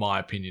 in my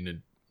opinion,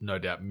 and no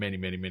doubt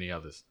many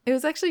others. It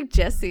was actually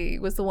Jesse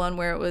was the one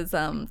where it was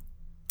I'm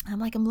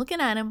looking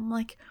at him, I'm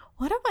like,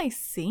 what have I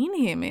seen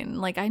him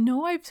in? Like, I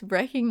know I've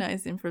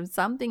recognized him from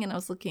something, and I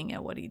was looking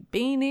at what he'd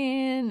been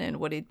in and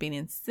what he'd been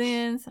in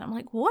since, and I'm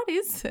like, what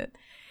is it?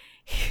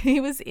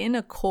 He was in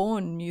a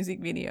Korn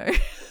music video.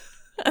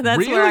 That's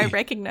really? where I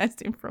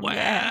recognized him from.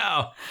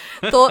 Wow.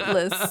 Yeah.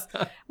 Thoughtless.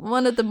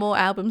 One of the more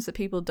albums that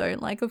people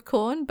don't like of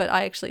Korn, but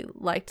I actually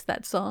liked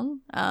that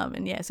song.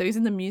 And yeah, so he's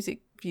in the music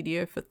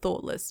video for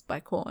Thoughtless by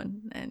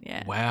Korn. And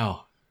yeah.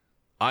 Wow.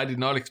 I did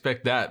not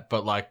expect that,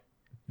 but like,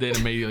 then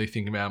immediately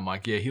thinking about him,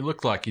 like, yeah, he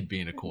looked like he'd be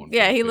in a Korn.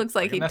 Yeah, film. he looks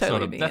like he'd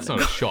totally be in a That's not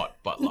a shot,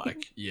 but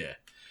like, yeah.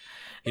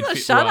 He's not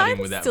shot. I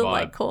still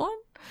like Korn.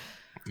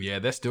 Yeah,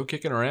 they're still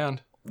kicking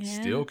around.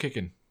 Yeah. Still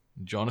kicking.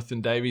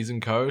 Jonathan Davies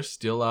and co.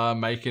 still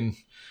making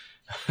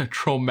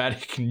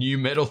traumatic new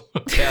metal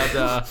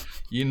about,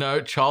 you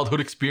know,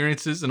 childhood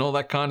experiences and all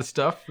that kind of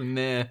stuff in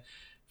their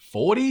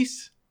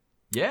 40s.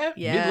 Yeah?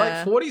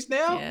 Mid-late 40s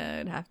now?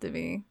 Yeah, it'd have to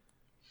be.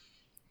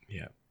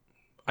 Yeah.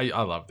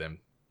 I love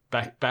them.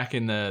 Back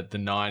in the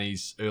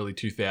 90s, early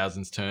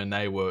 2000s turn,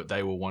 they were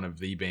one of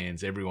the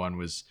bands. Everyone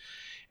was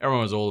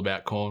all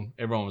about Korn.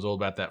 Everyone was all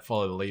about that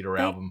Follow the Leader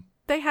album.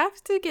 They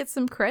have to get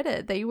some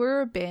credit. They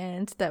were a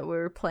band that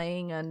were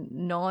playing a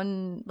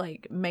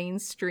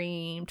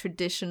mainstream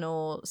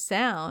traditional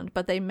sound,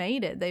 but they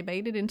made it. They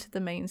made it into the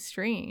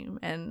mainstream,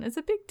 and it's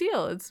a big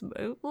deal. It's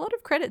a lot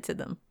of credit to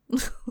them.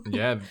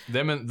 Yeah,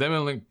 them and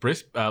Limp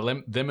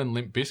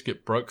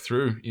Bizkit broke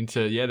through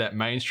into that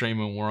mainstream,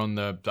 and were on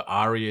the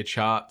ARIA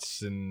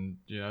charts and,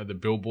 you know, the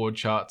Billboard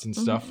charts and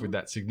stuff with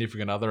that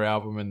Significant Other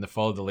album and the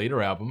Follow the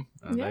Leader album.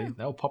 They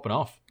were popping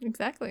off.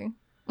 Exactly.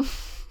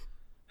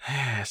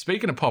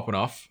 Speaking of popping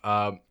off,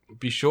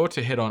 be sure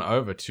to head on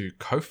over to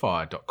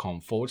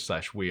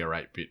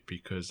ko-fi.com/weare8bit,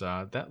 because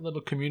that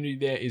little community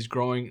there is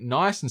growing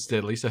nice and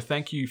steadily. So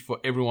thank you for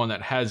everyone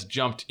that has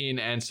jumped in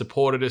and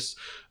supported us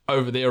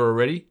over there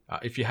already.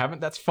 If you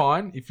haven't, that's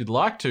fine. If you'd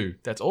like to,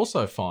 that's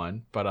also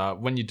fine. But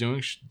when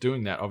you're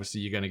doing that,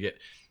 obviously you're going to get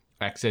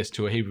access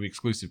to a heap of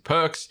exclusive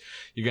perks.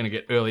 You're going to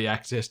get early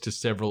access to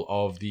several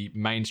of the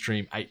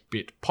mainstream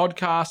 8-bit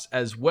podcasts,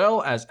 as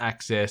well as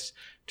access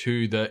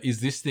to the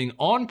Is This Thing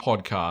On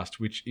podcast,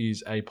 which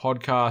is a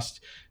podcast,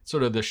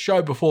 sort of the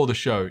show before the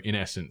show, in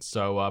essence.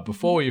 So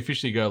before we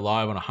officially go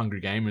live on a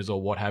Hungry Gamers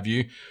or what have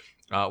you,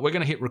 we're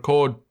going to hit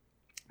record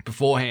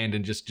beforehand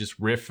and just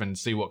riff and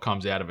see what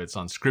comes out of it. It's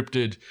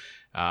unscripted.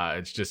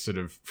 It's just sort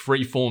of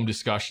free-form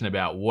discussion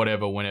about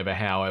whatever, whenever,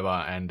 however,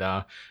 and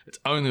it's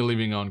only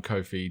living on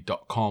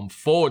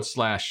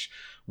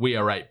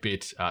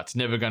ko-fi.com/we-are8bit. It's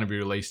never going to be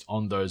released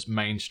on those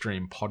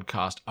mainstream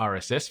podcast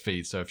RSS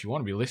feeds, so if you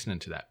want to be listening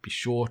to that, be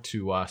sure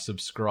to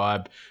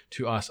subscribe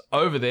to us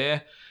over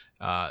there.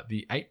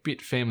 The 8-Bit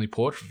Family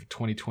Portrait for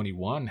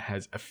 2021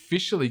 has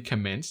officially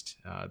commenced.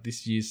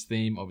 This year's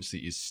theme, obviously,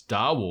 is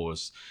Star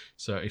Wars.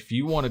 So if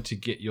you wanted to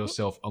get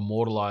yourself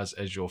immortalized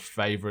as your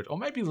favorite, or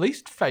maybe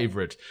least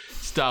favorite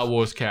Star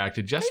Wars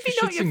character, just Maybe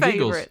for not shits your and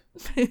giggles.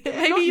 favorite.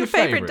 Maybe your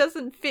favorite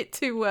doesn't fit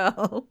too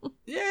well.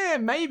 Yeah,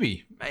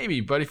 maybe.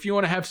 But if you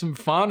want to have some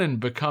fun and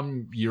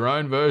become your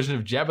own version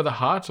of Jabba the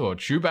Hutt or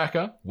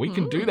Chewbacca, we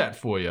can do that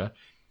for you.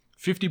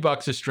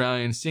 $50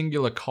 Australian,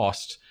 singular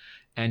cost.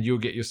 And you'll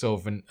get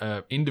yourself an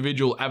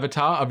individual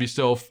avatar of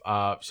yourself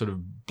sort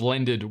of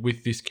blended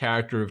with this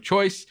character of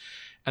choice.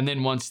 And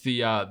then once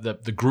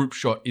the group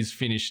shot is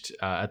finished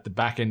at the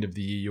back end of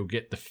the year, you'll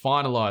get the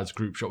finalized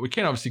group shot. We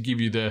can obviously give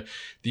you the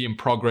in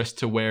progress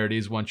to where it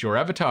is once your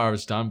avatar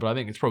is done, but I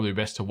think it's probably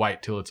best to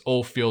wait till it's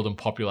all filled and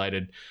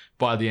populated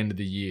by the end of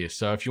the year.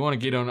 So if you want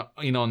to get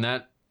in on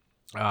that,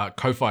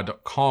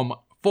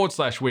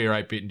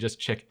 ko-fi.com/we-are8bit and just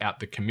check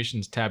out the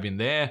commissions tab in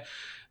there.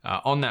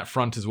 On that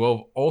front as well,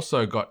 we've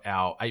also got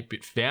our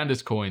 8-bit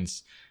Founders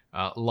coins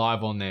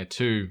live on there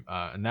too,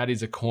 and that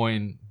is a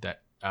coin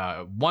that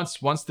once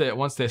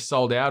they're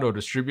sold out or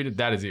distributed,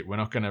 that is it. We're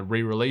not going to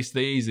re-release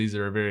these. These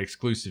are a very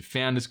exclusive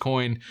Founders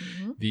coin.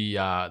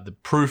 The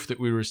proof that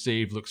we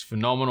received looks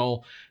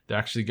phenomenal. They're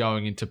actually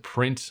going into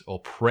print or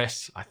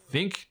press, I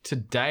think,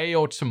 today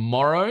or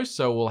tomorrow.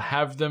 So we'll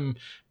have them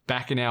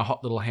back in our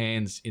hot little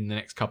hands in the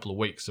next couple of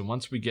weeks. And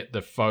once we get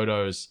the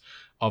photos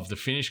of the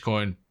finished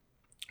coin,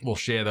 we'll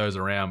share those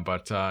around.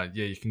 But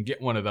you can get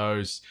one of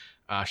those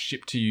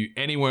shipped to you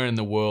anywhere in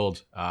the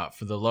world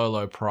for the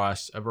low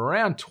price of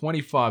around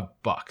 $25.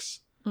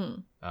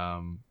 Do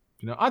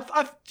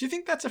you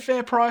think that's a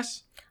fair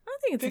price? I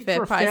think it's a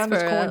fair price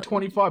for coin,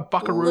 25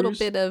 buckaroos. A little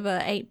bit of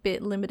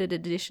 8-bit limited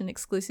edition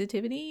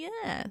exclusivity.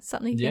 Yeah,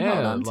 something you can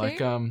hold on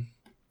to.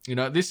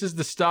 This is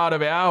the start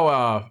of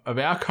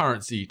our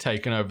currency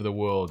taking over the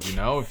world. If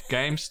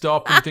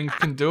GameStop and things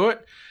can do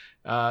it.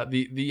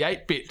 The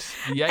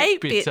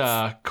 8-bit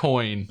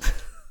coin,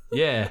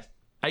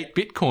 8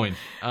 Bitcoin.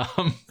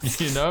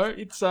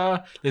 It's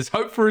there's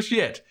hope for us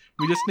yet.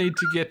 We just need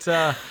to get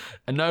a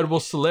notable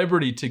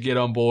celebrity to get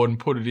on board and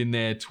put it in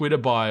their Twitter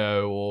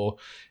bio or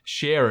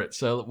share it.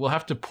 So we'll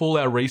have to pull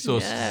our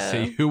resources to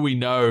see wwho we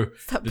know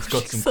that's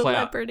got some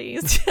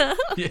celebrities.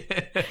 Yeah.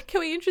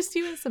 Can we interest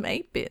you in some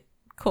 8-bit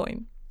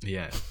coin?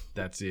 Yeah,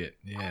 that's it.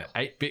 Yeah,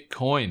 8-bit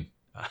coin.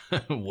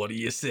 What are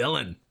you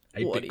selling?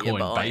 8-bit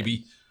coin,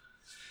 baby.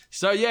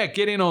 So yeah,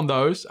 get in on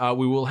those.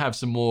 We will have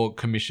some more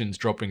commissions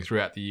dropping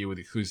throughout the year with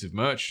exclusive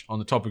merch. On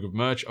the topic of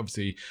merch,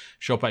 obviously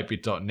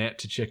shop8bit.net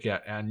to check out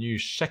our new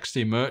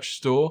sexy merch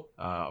store.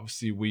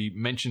 Obviously, we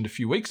mentioned a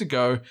few weeks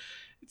ago,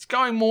 it's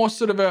going more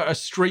sort of a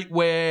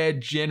streetwear,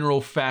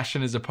 general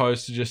fashion as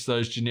opposed to just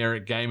those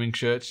generic gaming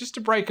shirts, just to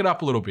break it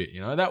up a little bit.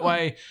 That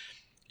way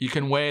you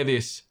can wear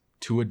this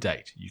to a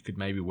date. You could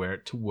maybe wear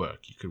it to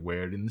work. You could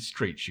wear it in the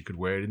streets. You could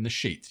wear it in the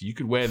sheets. You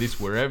could wear this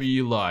wherever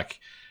you like.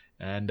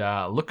 And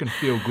look and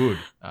feel good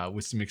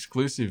with some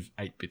exclusive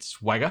 8-bit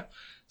swagger.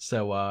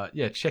 So,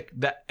 check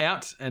that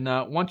out. And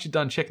once you're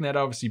done checking that,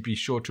 obviously be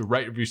sure to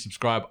rate, review,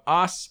 subscribe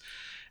us,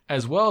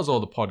 as well as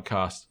all the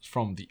podcasts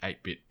from the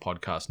 8-bit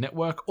Podcast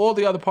Network, or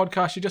the other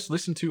podcasts you just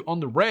listen to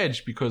on the Reg,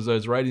 because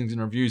those ratings and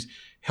reviews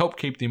help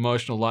keep the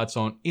emotional lights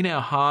on in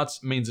our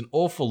hearts, means an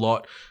awful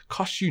lot,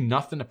 costs you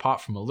nothing apart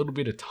from a little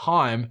bit of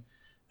time.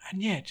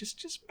 And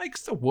just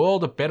makes the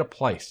world a better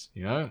place,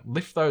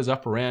 lift those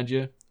up around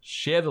you.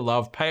 Share the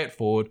love, pay it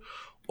forward,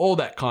 all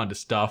that kind of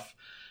stuff.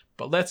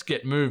 But let's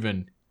get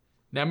moving.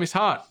 Now, Miss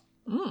Hart,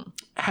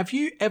 have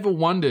you ever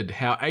wondered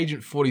how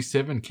Agent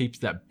 47 keeps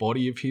that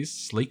body of his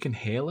sleek and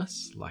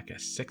hairless like a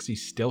sexy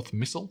stealth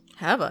missile?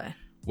 Have I?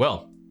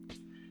 Well,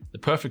 the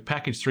Perfect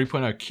Package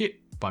 3.0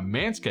 kit by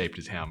Manscaped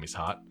is how, Miss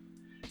Hart.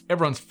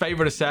 Everyone's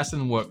favourite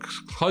assassin works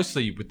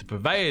closely with the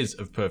purveyors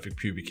of perfect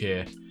pubic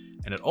hair,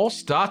 and it all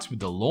starts with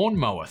the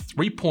Lawnmower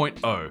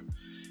 3.0.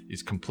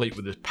 Is complete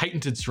with a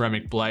patented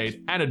ceramic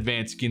blade and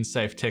advanced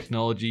skin-safe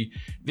technology.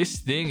 This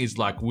thing is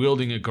like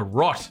wielding a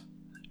garrote,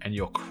 and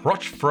your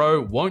crotch fro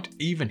won't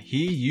even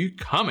hear you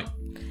coming.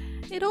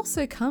 It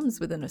also comes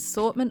with an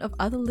assortment of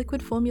other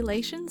liquid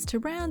formulations to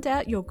round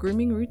out your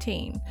grooming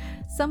routine.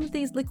 Some of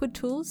these liquid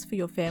tools for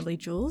your family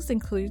jewels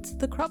includes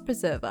the Crop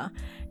Preserver,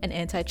 an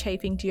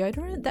anti-chafing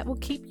deodorant that will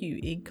keep you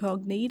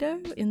incognito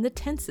in the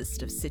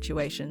tensest of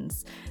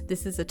situations.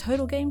 This is a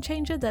total game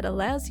changer that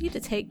allows you to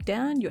take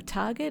down your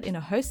target in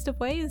a host of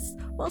ways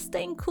while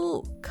staying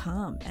cool,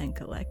 calm, and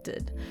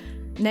collected.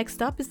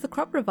 Next up is the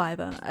Crop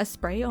Reviver, a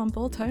spray-on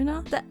ball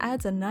toner that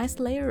adds a nice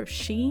layer of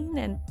sheen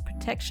and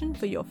protection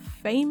for your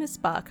famous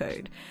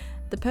barcode.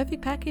 The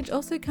perfect package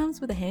also comes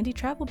with a handy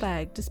travel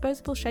bag,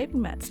 disposable shaving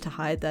mats to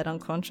hide that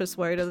unconscious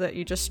odor that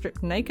you just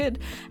stripped naked,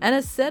 and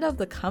a set of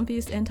the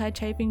comfiest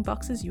anti-chafing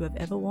boxes you have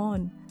ever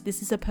worn.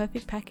 This is a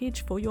perfect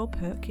package for your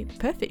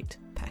perfect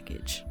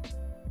package.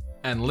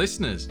 And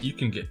listeners, you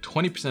can get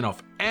 20%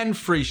 off and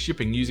free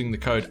shipping using the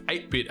code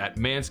 8bit at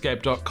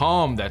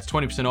manscaped.com. That's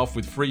 20% off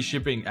with free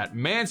shipping at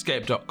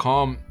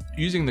manscaped.com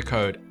using the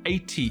code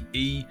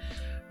ATEBIT.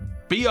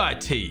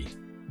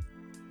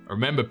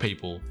 Remember,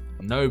 people,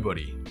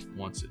 nobody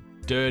wants a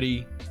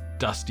dirty,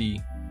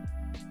 dusty,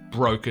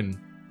 broken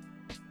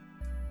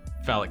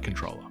phallic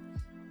controller.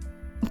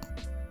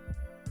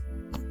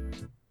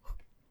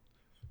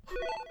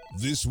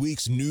 This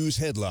week's news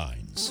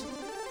headlines.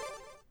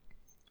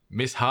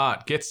 Miss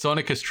Hart gets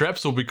Sonic a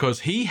strepsil because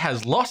he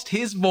has lost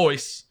his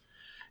voice.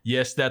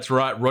 Yes, that's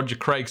right. Roger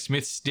Craig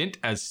Smith's stint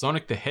as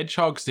Sonic the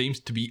Hedgehog seems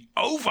to be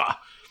over,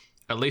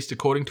 at least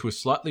according to a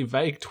slightly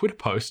vague Twitter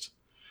post.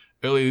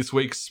 Earlier this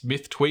week,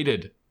 Smith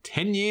tweeted,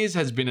 10 years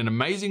has been an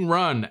amazing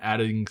run,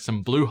 adding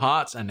some blue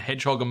hearts and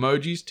hedgehog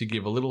emojis to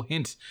give a little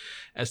hint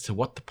as to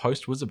what the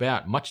post was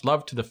about. Much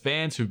love to the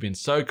fans who've been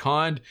so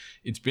kind.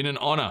 It's been an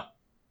honor.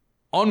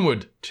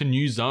 Onward to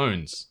new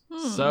zones.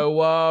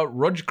 So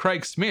Roger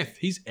Craig Smith,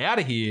 he's out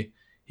of here.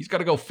 He's got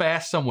to go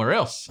fast somewhere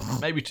else,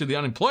 maybe to the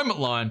unemployment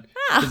line,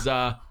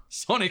 because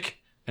Sonic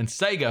and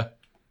Sega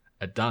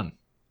are done.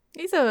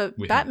 He's a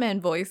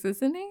Batman voice,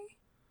 isn't he?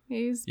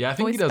 I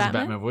think he does a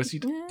Batman voice. He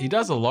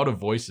does a lot of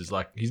voices.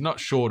 Like, he's not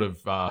short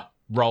of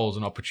roles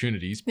and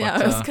opportunities. But, yeah,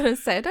 I was going to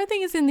say, I don't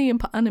think he's in the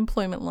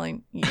unemployment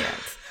line yet.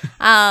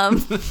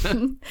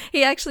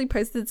 He actually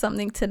posted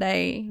something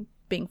today,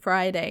 being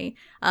Friday,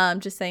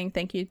 just saying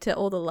thank you to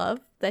all the love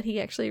that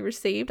he actually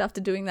received after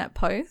doing that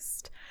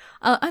post.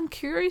 I'm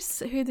curious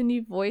who the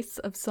new voice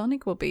of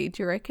Sonic will be.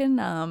 Do you reckon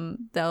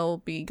they'll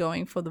be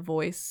going for the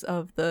voice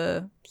of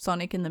the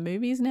Sonic in the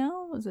movies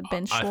now? Is it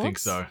Ben Schwartz? I think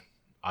so.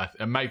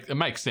 It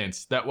makes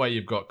sense. That way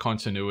you've got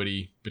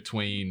continuity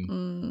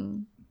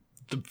between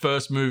the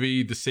first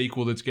movie, the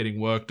sequel that's getting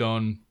worked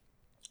on,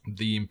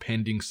 the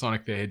impending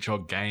Sonic the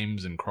Hedgehog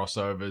games and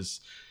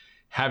crossovers.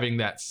 Having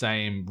that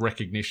same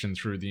recognition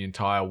through the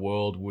entire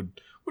world would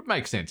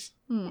make sense.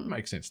 Would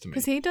make sense to me.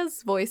 Because he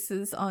does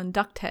voices on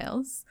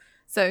DuckTales,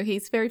 so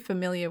he's very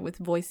familiar with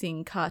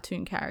voicing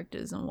cartoon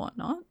characters and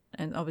whatnot,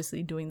 and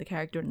obviously doing the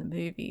character in the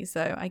movie.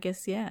 So I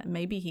guess, yeah,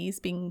 maybe he's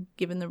been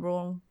given the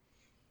role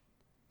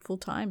full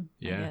time.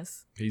 Yeah, I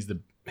guess he's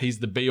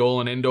the be all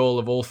and end all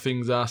of all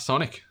things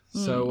Sonic.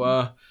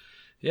 So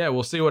yeah,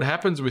 we'll see what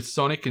happens with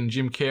Sonic and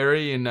Jim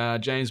Carrey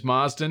and James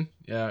Marsden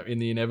in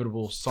the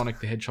inevitable Sonic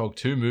the Hedgehog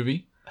 2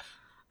 movie.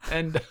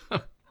 And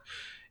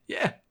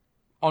yeah,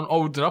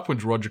 onwards and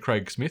upwards, Roger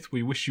Craig Smith.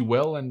 We wish you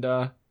well, and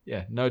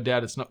yeah, no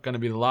doubt it's not going to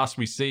be the last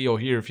we see or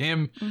hear of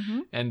him.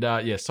 And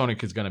yeah,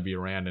 Sonic is going to be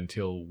around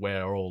until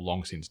we're all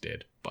long since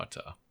dead. But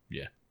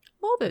yeah,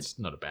 morbid. It's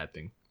not a bad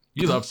thing.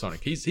 You love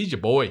Sonic. He's your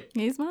boy.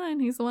 He's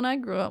mine. He's the one I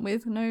grew up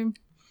with. No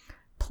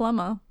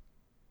plumber.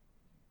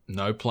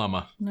 No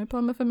plumber. No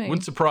plumber for me.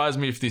 Wouldn't surprise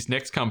me if this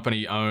next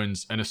company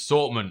owns an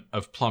assortment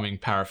of plumbing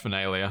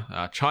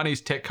paraphernalia. Chinese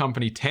tech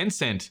company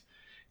Tencent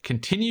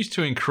continues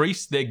to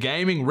increase their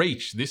gaming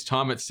reach. This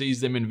time it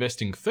sees them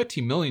investing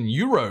 30 million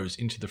euros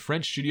into the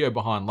French studio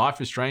behind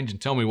Life is Strange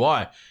and Tell Me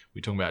Why.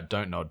 We're talking about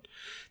Don't Nod.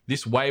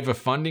 This wave of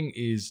funding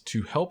is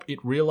to help it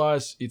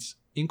realize its,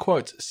 in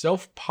quotes,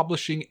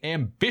 self-publishing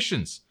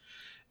ambitions.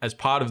 As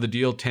part of the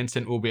deal,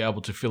 Tencent will be able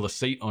to fill a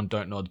seat on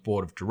Don't Nod's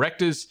board of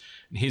directors.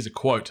 And here's a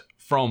quote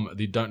from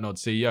the Don't Nod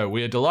CEO.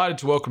 "We are delighted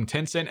to welcome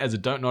Tencent as a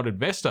Don't Nod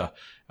investor,"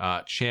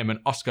 Chairman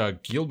Oscar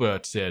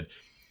Gilbert said.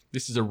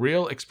 "This is a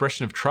real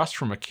expression of trust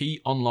from a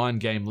key online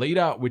game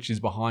leader, which is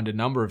behind a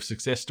number of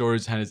success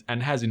stories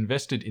and has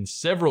invested in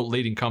several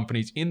leading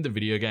companies in the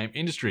video game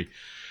industry.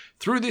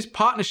 Through this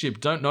partnership,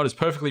 Don't Nod is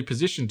perfectly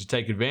positioned to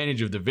take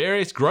advantage of the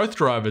various growth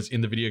drivers in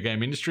the video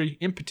game industry,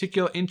 in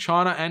particular in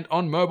China and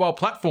on mobile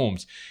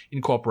platforms,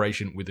 in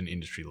cooperation with an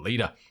industry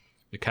leader.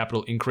 The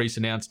capital increase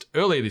announced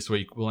earlier this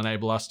week will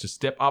enable us to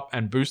step up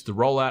and boost the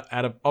rollout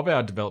of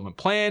our development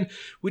plan,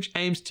 which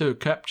aims to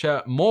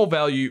capture more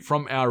value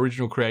from our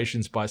original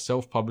creations by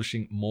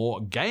self-publishing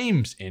more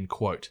games," end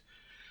quote.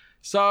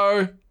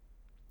 So,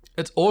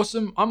 it's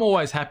awesome. I'm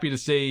always happy to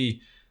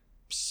see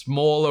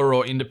smaller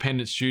or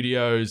independent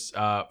studios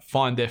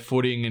find their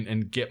footing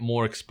and get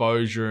more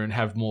exposure and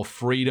have more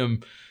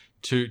freedom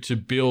to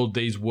build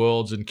these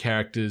worlds and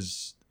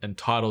characters and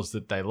titles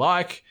that they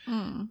like.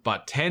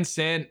 But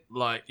Tencent,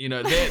 like, you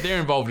know, they're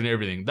involved in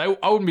everything.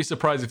 I wouldn't be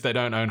surprised if they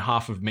don't own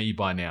half of me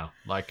by now.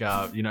 Like,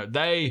 you know,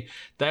 they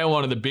are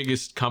one of the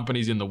biggest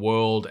companies in the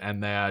world,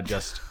 and they are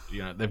just,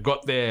 you know, they've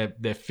got their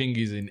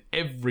fingers in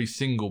every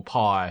single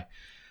pie.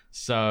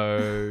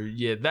 So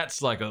yeah,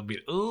 that's like a bit,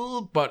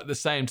 but at the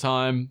same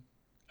time,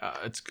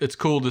 it's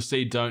cool to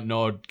see Don't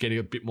Nod getting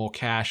a bit more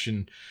cash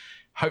and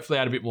hopefully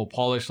add a bit more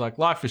polish. Like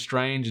Life is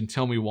Strange and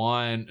Tell Me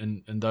Why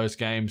and those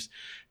games,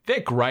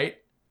 they're great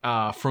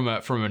from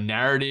a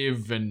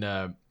narrative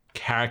and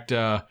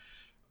character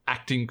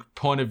acting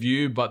point of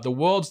view, but the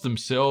worlds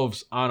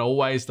themselves aren't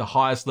always the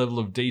highest level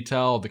of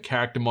detail. The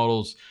character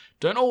models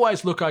don't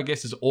always look, I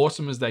guess, as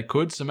awesome as they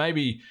could. So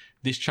maybe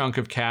this chunk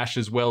of cash,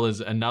 as well as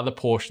another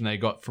portion they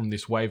got from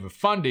this wave of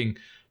funding,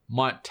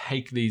 might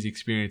take these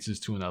experiences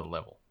to another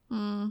level.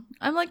 I'm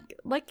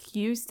like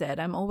you said,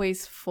 I'm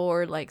always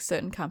for like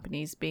certain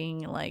companies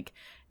being like,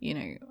 you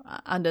know,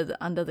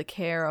 under the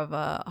care of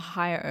a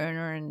higher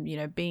earner and, you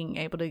know, being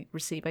able to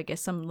receive, I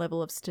guess, some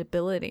level of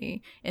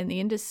stability in the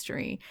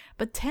industry.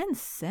 But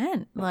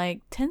Tencent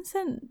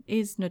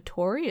is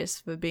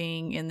notorious for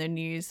being in the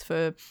news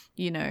for,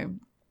 you know,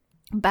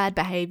 bad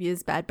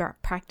behaviors, bad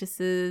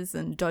practices,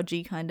 and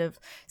dodgy kind of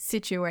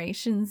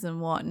situations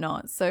and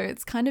whatnot. So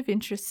it's kind of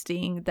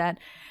interesting that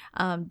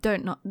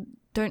Don't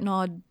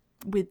Nod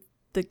with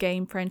the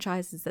game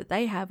franchises that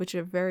they have, which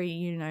are very,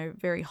 you know,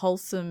 very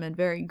wholesome and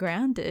very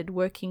grounded,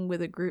 working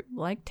with a group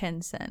like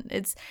Tencent.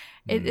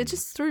 It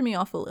just threw me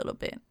off a little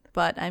bit.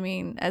 But I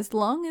mean, as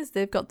long as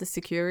they've got the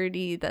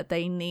security that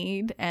they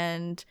need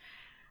and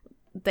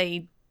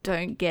they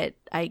don't get,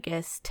 I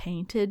guess,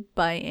 tainted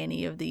by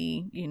any of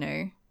the, you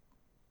know,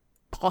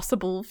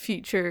 possible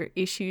future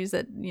issues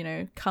that, you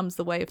know, comes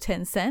the way of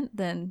Tencent,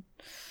 then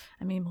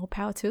I mean, more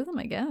power to them,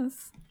 I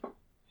guess.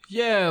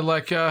 Yeah,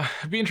 like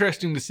it'd be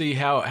interesting to see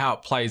how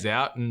it plays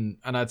out, and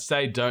I'd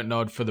say Don't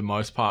Nod for the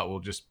most part will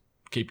just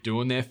keep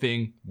doing their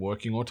thing,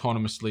 working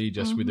autonomously,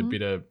 just with a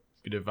bit of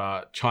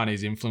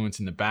Chinese influence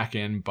in the back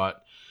end.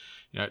 But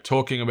you know,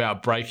 talking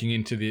about breaking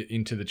into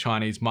the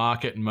Chinese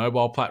market and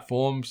mobile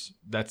platforms,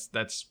 that's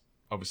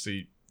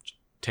obviously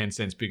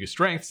Tencent's biggest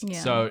strengths.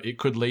 Yeah. So it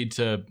could lead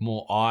to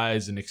more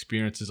eyes and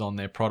experiences on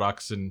their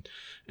products and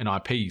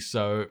IP.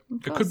 So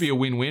it could be a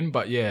win-win.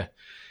 But yeah,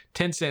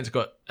 Tencent's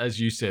got,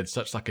 as you said,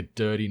 such like a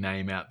dirty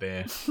name out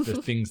there for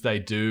things they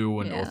do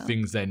and or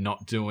things they're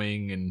not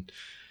doing, and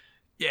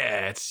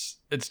yeah, it's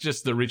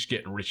just the rich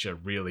getting richer,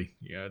 really.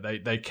 You know,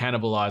 they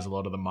cannibalize a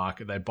lot of the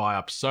market. They buy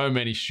up so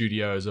many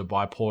studios or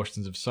buy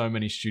portions of so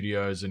many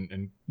studios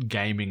and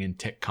gaming and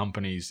tech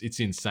companies. It's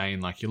insane.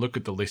 Like you look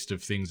at the list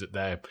of things that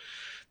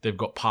they've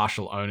got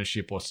partial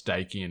ownership or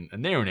stake in,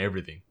 and they're in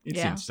everything. It's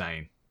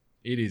insane.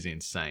 It is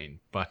insane.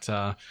 But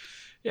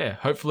yeah,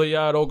 hopefully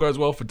it all goes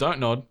well for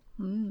Don't Nod.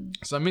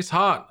 So, Miss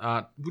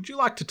Hart, would you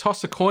like to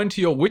toss a coin to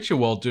your Witcher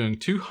while doing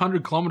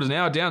 200 kilometers an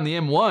hour down the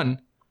M1?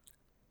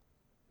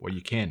 Well,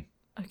 you can.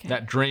 Okay.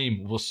 That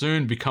dream will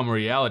soon become a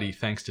reality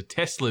thanks to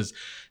Tesla's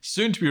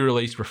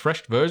soon-to-be-released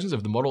refreshed versions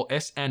of the Model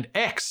S and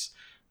X.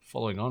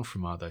 Following on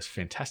from those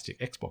fantastic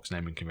Xbox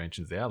naming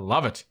conventions there. I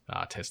love it,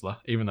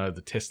 Tesla, even though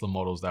the Tesla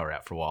models, they were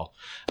out for a while.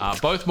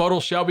 Both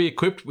models shall be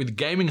equipped with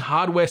gaming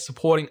hardware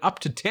supporting up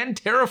to 10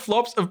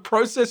 teraflops of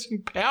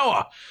processing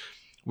power,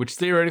 which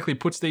theoretically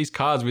puts these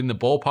cars within the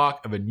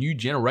ballpark of a new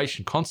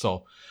generation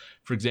console.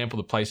 For example,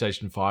 the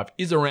PlayStation 5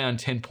 is around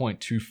 10.25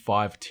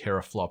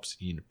 teraflops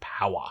in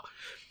power.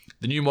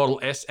 The new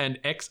Model S and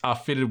X are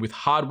fitted with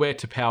hardware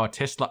to power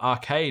Tesla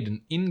Arcade,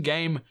 an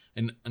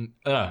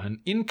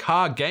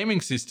in-car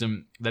gaming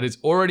system that is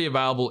already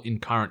available in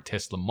current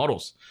Tesla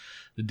models.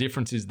 The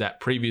difference is that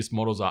previous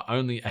models are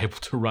only able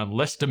to run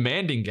less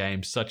demanding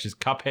games such as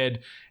Cuphead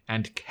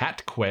and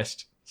Cat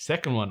Quest,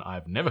 second one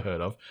I've never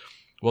heard of,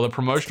 while the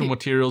promotional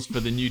materials for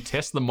the new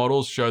Tesla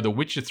models show The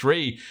Witcher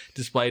 3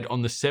 displayed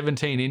on the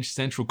 17-inch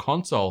central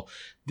console.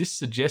 This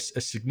suggests a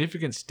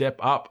significant step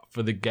up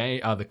for the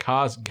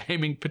car's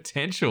gaming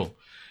potential.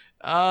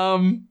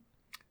 Righto.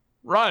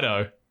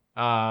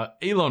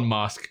 Elon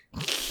Musk.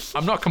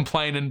 I'm not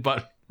complaining,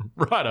 but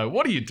righto,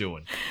 what are you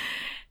doing?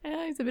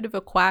 He's a bit of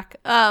a quack.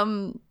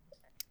 Didn't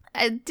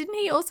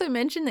he also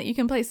mention that you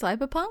can play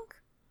Cyberpunk?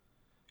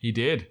 He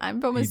did.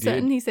 I'm almost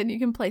certain he said you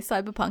can play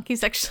Cyberpunk.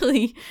 He's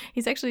actually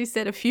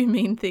said a few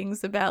mean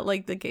things about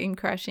like the game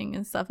crashing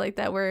and stuff like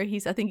that, where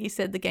I think he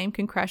said the game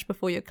can crash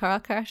before your car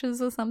crashes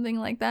or something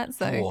like that.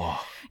 So whoa.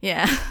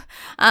 Yeah.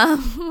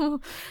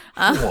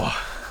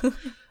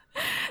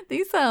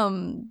 These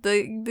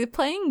the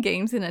playing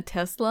games in a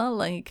Tesla,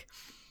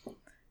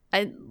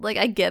 I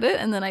get it,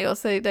 and then I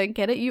also don't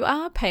get it. You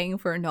are paying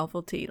for a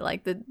novelty.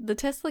 Like the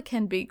Tesla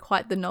can be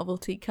quite the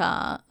novelty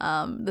car.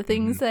 The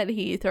things that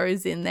he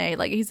throws in there,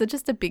 like he's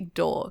just a big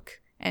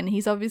dork, and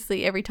he's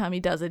obviously every time he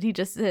does it, he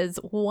just says,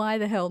 "Why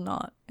the hell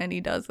not?" and he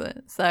does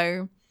it.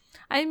 So,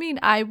 I mean,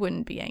 I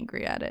wouldn't be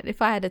angry at it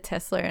if I had a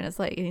Tesla and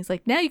he's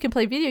like, now you can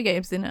play video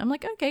games in it. I'm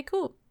like, okay,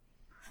 cool.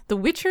 The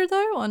Witcher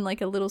though, on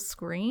like a little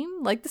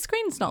screen, like the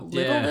screen's not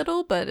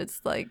little, but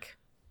it's like,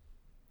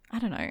 I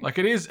don't know. Like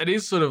it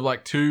is sort of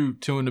like two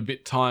and a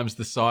bit times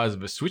the size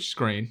of a Switch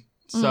screen.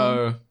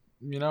 So,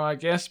 I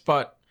guess,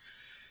 but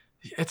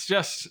it's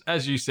just,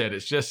 as you said,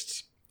 it's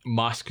just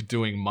Musk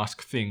doing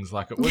Musk things.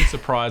 Like it wouldn't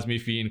surprise me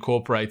if he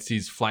incorporates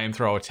his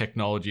flamethrower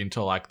technology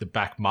into like the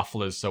back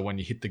mufflers. So when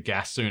you hit the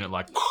gas soon, it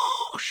like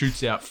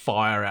shoots out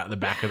fire out the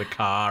back of the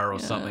car or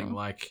something.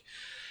 Like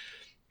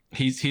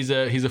he's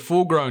a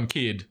full grown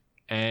kid.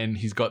 And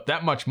he's got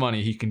that much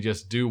money, he can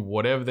just do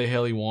whatever the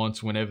hell he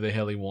wants, whenever the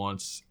hell he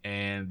wants.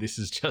 And this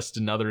is just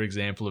another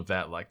example of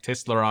that. Like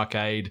Tesla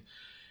Arcade.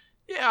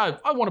 Yeah,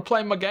 I want to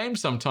play my game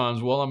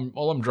sometimes while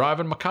I'm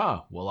driving my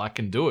car. Well, I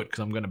can do it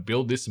because I'm going to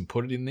build this and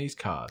put it in these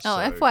cars. Oh,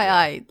 so,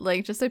 FYI,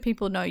 like just so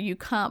people know, you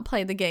can't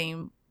play the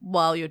game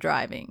while you're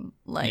driving.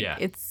 Like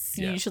it's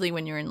usually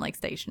when you're in like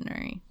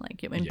stationary,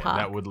 like you're in park.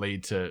 That would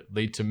lead to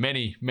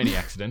many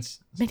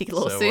accidents. Many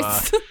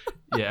lawsuits.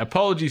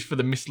 Apologies for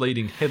the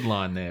misleading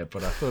headline there,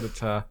 but I thought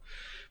it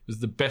was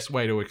the best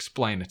way to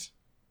explain it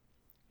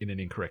in an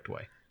incorrect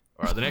way.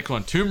 All right, the next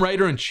one, Tomb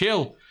Raider and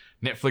Chill.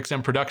 Netflix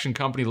and production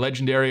company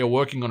Legendary are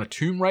working on a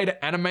Tomb Raider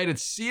animated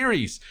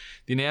series.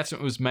 The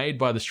announcement was made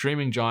by the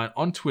streaming giant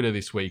on Twitter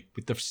this week,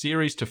 with the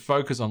series to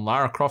focus on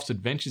Lara Croft's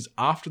adventures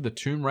after the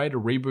Tomb Raider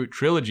reboot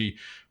trilogy,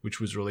 which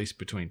was released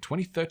between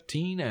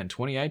 2013 and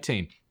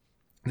 2018.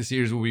 The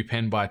series will be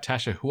penned by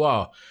Tasha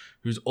Hua,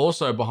 who's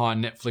also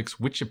behind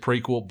Netflix Witcher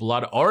prequel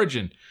Blood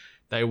Origin.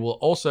 They will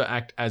also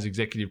act as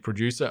executive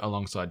producer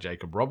alongside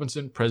Jacob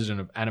Robinson,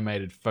 president of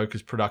animated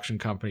focused production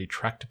company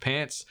Tractor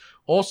Pants.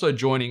 Also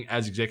joining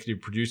as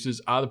executive producers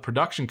are the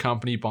production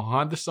company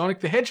behind the Sonic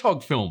the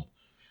Hedgehog film.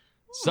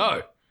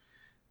 So,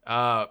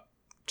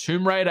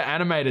 Tomb Raider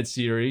animated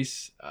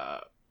series.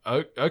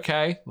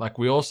 Okay, like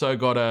we also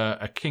got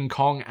a King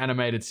Kong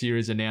animated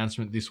series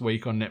announcement this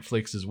week on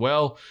Netflix as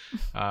well.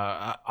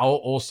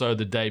 Also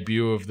the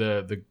debut of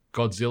the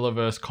Godzilla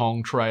vs.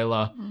 Kong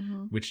trailer,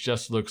 which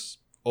just looks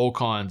all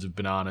kinds of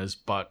bananas,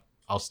 but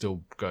I'll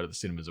still go to the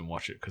cinemas and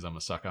watch it because I'm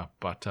a sucker.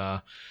 But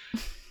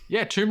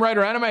Tomb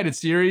Raider animated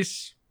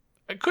series,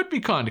 it could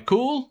be kind of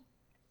cool.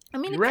 I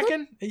mean, you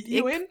reckon? Are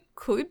you in?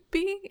 Could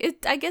be.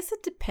 I guess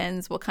it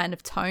depends what kind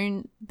of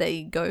tone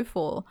they go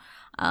for,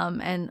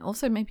 and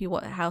also maybe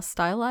how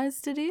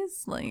stylized it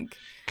is. Like,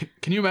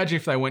 can you imagine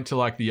if they went to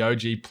like the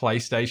OG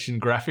PlayStation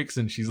graphics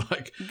and she's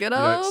like,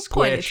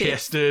 square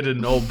chested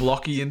and all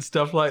blocky and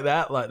stuff like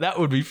that? Like that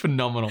would be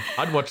phenomenal.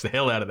 I'd watch the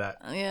hell out of that.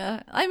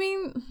 Yeah, I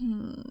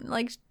mean,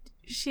 like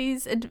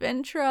she's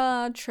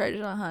adventurer,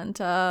 treasure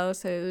hunter,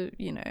 so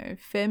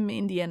femme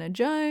Indiana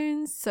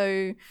Jones.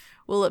 So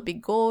will it be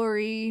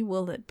gory?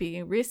 Will it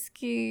be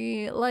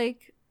risky?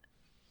 Like,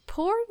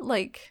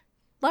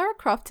 Lara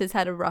Croft has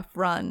had a rough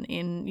run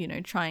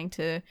in, trying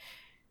to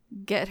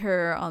get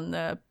her on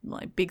the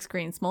like big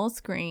screen, small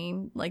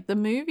screen. Like the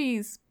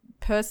movies,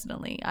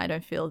 personally, I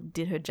don't feel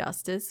did her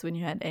justice when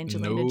you had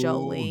Angelina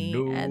Jolie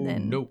and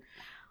then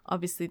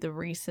obviously the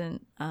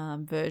recent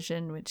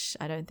version, which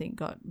I don't think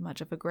got much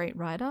of a great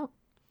write-up.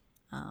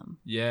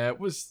 It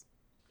was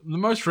the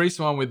most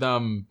recent one with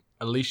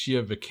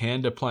Alicia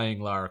Vikander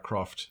playing Lara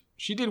Croft.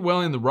 She did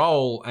well in the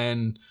role,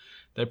 and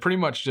they pretty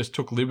much just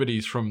took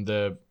liberties from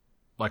the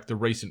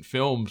recent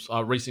films,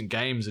 recent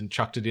games, and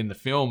chucked it in the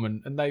film,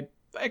 and they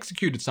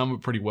executed some of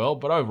it pretty well.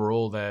 But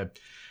overall, it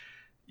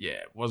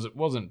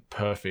wasn't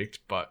perfect,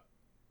 but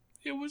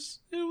it was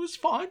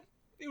fine.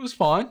 It was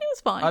fine.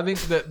 I think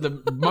that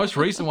the most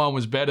recent one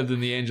was better than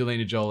the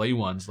Angelina Jolie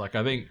ones. Like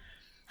I think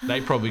they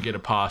probably get a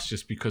pass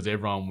just because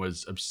everyone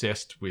was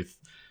obsessed with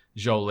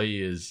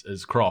Jolie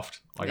as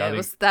Croft. Like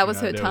yeah, that was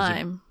her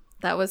time.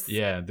 That was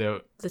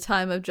the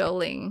time of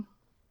Jolie.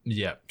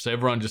 Yeah, so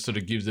everyone just sort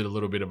of gives it a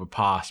little bit of a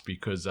pass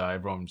because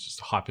everyone's just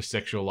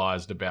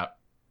hypersexualized about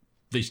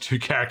these two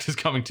characters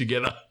coming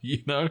together,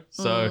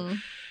 So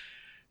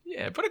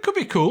but it could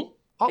be cool.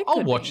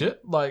 I'll watch it.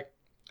 Like,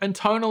 and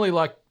tonally,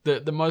 like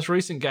the most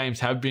recent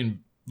games have been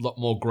a lot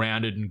more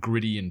grounded and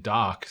gritty and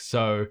dark.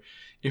 So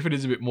if it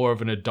is a bit more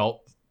of an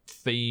adult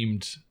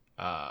themed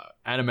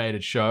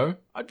animated show,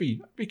 I'd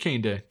be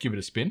keen to give it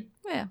a spin.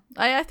 Yeah,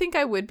 I think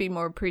I would be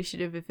more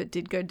appreciative if it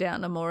did go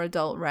down a more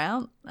adult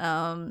route.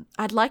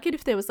 I'd like it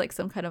if there was like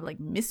some kind of like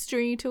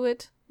mystery to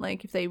it,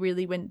 like if they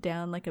really went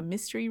down like a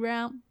mystery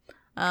route.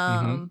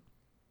 Throw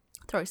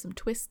some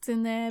twists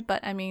in there,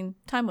 but I mean,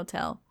 time will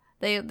tell.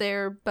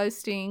 They're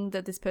boasting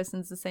that this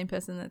person's the same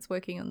person that's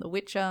working on The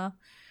Witcher,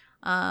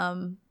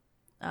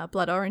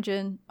 Blood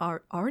Origin,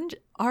 Blood Orange.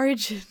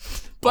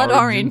 But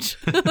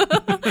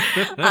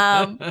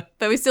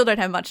we still don't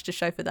have much to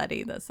show for that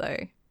either.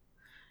 So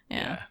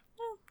yeah.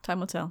 Time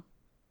will tell.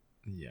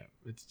 Yeah,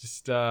 it's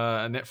just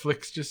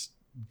Netflix just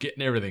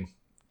getting everything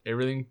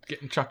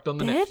getting chucked on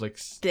the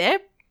Netflix. They're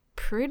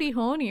pretty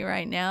horny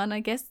right now, and I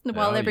guess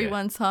while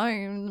everyone's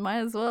home, might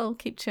as well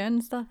keep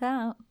churning stuff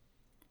out.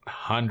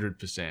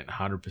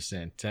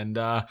 100%. And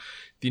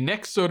the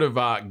next sort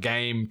of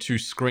game to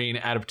screen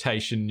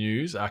adaptation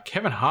news,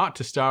 Kevin Hart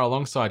to star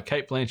alongside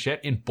Cate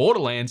Blanchett in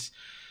Borderlands.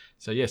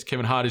 So yes,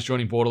 Kevin Hart is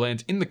joining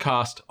Borderlands in the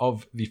cast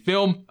of the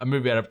film, a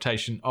movie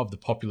adaptation of the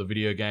popular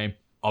video game.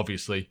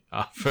 obviously,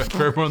 for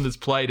everyone that's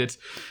played it.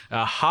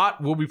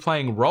 Hart will be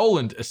playing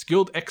Roland, a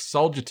skilled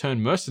ex-soldier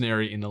turned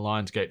mercenary in the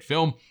Lionsgate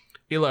film.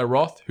 Eli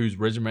Roth, whose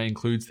resume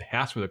includes The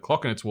House with a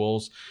Clock in its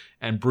Walls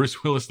and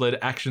Bruce Willis-led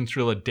action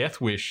thriller Death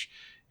Wish,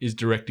 is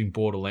directing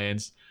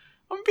Borderlands.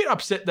 I'm a bit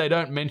upset they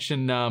don't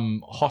mention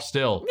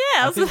Hostel.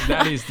 Yeah, I think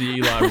that is the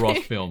Eli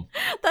Roth film.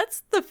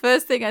 That's the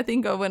first thing I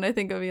think of when I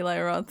think of Eli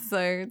Roth.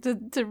 So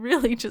to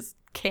really just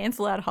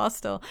cancel out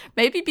Hostel,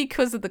 maybe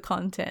because of the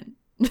content.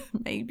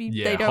 Maybe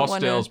they don't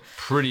want Hostel's to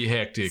pretty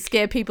hectic.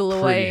 scare people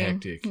Pretty away.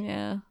 hectic.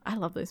 Yeah, I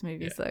love those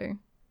movies though.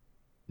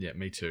 Yeah,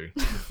 me too.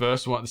 The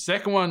first one, the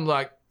second one,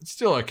 like, it's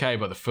still okay,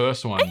 but the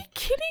first one. Are you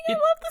kidding? I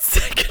love the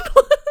second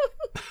one.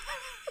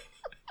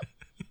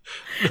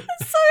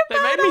 It's so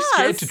They made me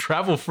scared badass. to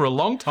travel for a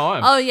long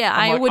time. Oh yeah,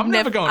 I'm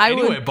never going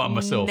anywhere by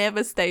myself.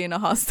 Never stay in a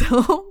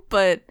hostel.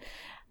 But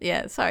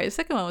yeah, sorry, the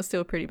second one was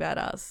still pretty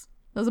badass.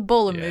 There was a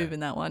baller move in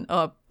that one.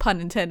 Oh,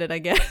 pun intended, I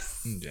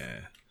guess.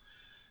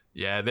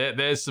 Yeah.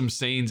 There's some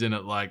scenes in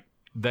it like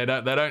they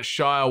don't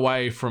shy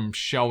away from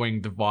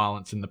showing the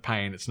violence and the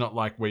pain. It's not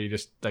like where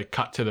they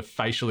cut to the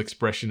facial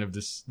expression of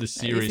the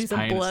serious You see some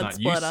pain. blood It's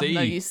splatter.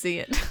 You see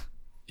it.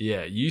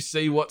 Yeah, you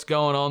see what's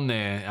going on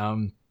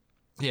there.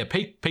 Yeah,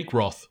 peak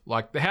Roth.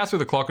 Like The House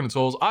with a Clock in its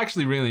Walls. I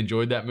actually really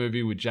enjoyed that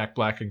movie with Jack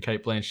Black and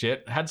Cate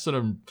Blanchett. It had sort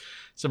of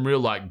some real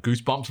like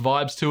Goosebumps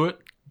vibes to it.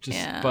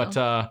 But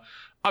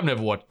I've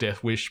never watched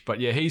Death Wish. But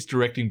yeah, he's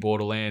directing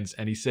Borderlands,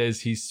 and he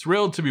says he's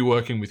thrilled to be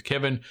working with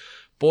Kevin.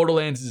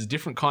 Borderlands is a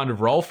different kind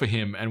of role for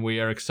him, and we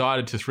are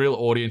excited to thrill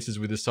audiences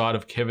with a side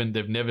of Kevin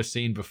they've never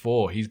seen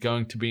before. He's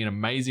going to be an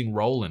amazing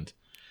Roland.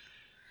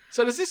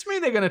 So does this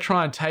mean they're going to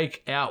try and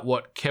take out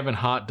what Kevin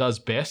Hart does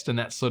best, and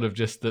that's sort of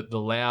just the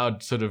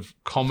loud sort of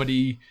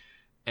comedy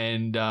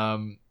and,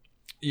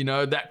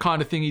 that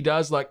kind of thing he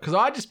does? Like, because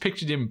I just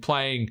pictured him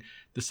playing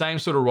the same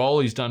sort of role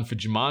he's done for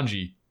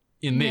Jumanji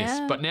in this,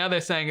 but now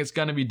they're saying it's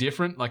going to be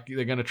different, like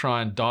they're going to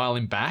try and dial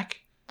him back.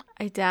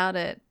 I doubt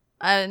it.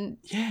 And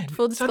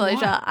full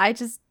disclosure, I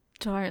just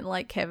don't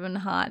like Kevin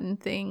Hart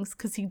and things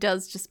because he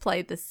does just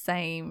play the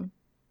same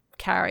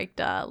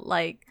character,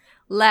 like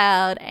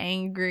loud,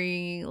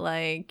 angry,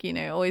 like,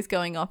 always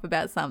going off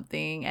about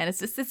something, and it's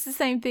the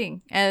same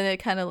thing, and it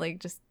kind of like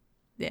just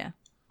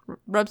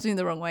rubs me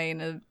the wrong way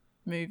in a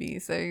movie.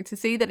 So to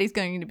see that he's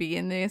going to be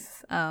in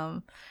this,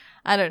 I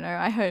don't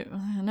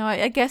know,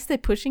 I guess they're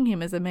pushing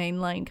him as a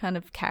mainline kind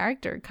of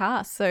character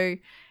cast, so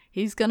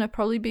he's gonna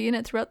probably be in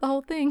it throughout the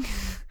whole thing.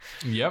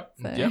 Yep.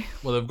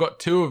 Well, they've got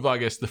 2 of, I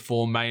guess, the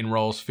 4 main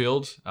roles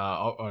filled.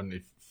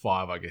 Only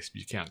 5, I guess, if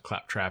you count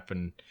Claptrap,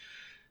 and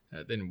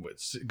then we're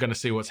going to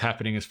see what's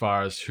happening as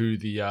far as who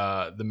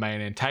the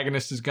main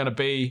antagonist is going to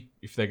be.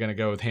 If they're going to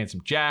go with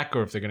Handsome Jack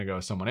or if they're going to go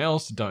with someone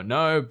else, don't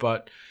know.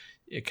 But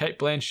yeah, Cate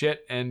Blanchett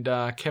and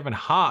Kevin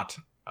Hart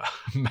are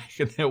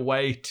making their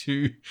way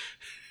to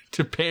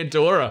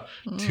Pandora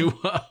to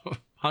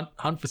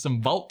hunt for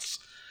some vaults.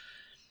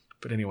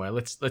 But anyway,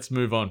 let's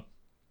move on.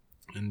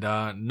 And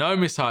no,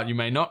 Miss Hart, you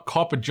may not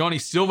cop a Johnny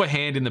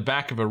Silverhand in the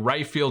back of a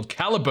Rayfield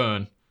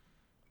Caliburn.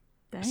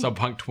 Dang.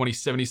 Cyberpunk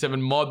 2077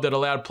 mod that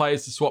allowed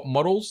players to swap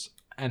models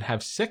and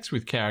have sex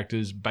with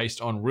characters based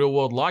on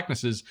real-world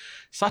likenesses,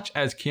 such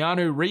as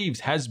Keanu Reeves,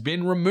 has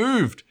been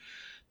removed.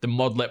 The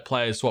mod let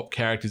players swap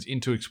characters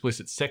into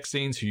explicit sex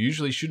scenes who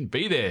usually shouldn't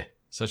be there,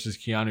 such as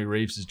Keanu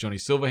Reeves as Johnny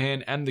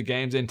Silverhand and the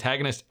game's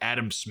antagonist,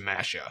 Adam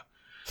Smasher.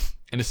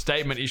 In a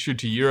statement issued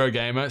to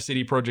Eurogamer,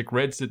 CD Projekt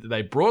Red said that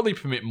they broadly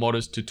permit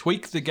modders to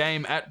tweak the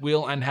game at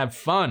will and have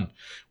fun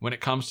when it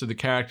comes to the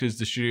characters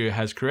the studio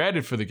has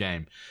created for the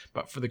game.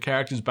 But for the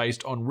characters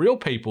based on real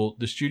people,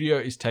 the studio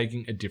is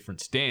taking a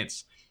different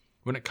stance.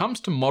 When it comes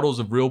to models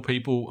of real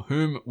people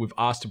whom we've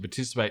asked to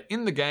participate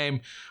in the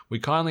game, we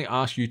kindly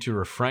ask you to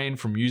refrain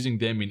from using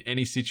them in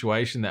any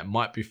situation that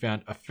might be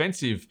found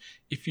offensive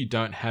if you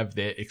don't have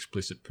their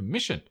explicit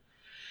permission.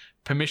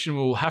 Permission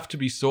will have to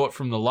be sought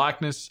from the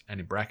likeness, and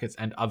in brackets,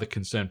 and other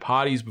concerned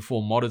parties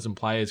before modders and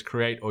players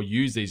create or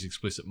use these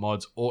explicit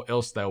mods, or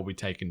else they will be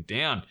taken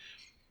down.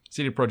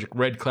 CD Projekt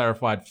Red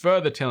clarified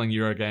further, telling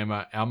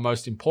Eurogamer, our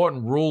most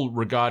important rule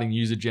regarding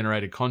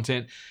user-generated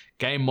content,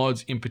 game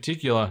mods in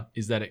particular,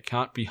 is that it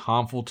can't be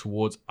harmful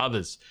towards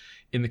others.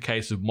 In the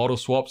case of model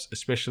swaps,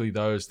 especially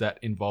those that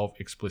involve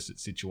explicit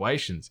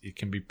situations, it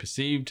can be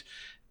perceived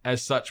as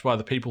such by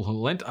the people who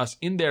lent us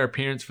in their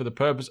appearance for the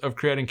purpose of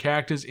creating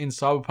characters in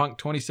Cyberpunk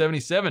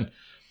 2077.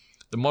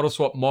 The model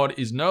swap mod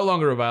is no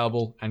longer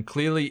available, and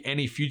clearly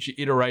any future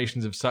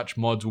iterations of such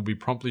mods will be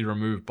promptly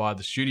removed by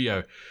the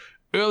studio.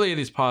 Earlier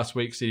this past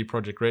week, CD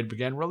Projekt Red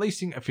began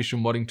releasing official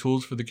modding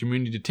tools for the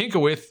community to tinker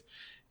with,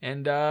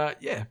 and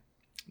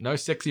no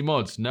sexy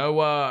mods,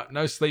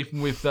 no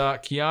sleeping with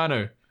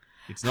Keanu.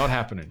 It's not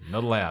happening,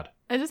 not allowed.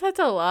 I just had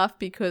to laugh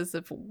because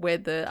of where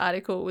the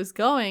article was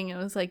going. It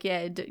was like,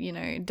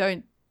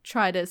 don't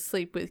try to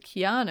sleep with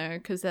Keanu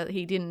because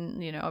he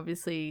didn't,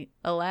 obviously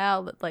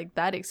allow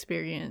that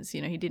experience.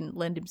 He didn't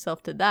lend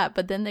himself to that.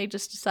 But then they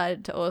just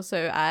decided to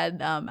also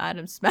add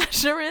Adam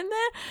Smasher in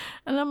there.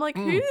 And I'm like,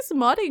 who's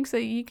modding so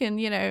you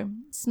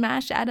can,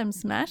 smash Adam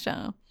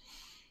Smasher?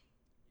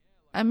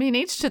 I mean,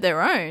 each to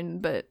their own,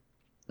 but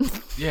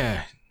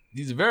Yeah,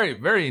 he's a very,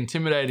 very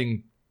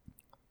intimidating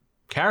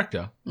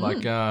character.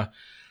 Like,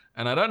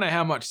 and I don't know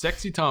how much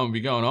sexy time will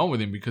be going on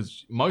with him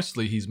because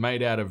mostly he's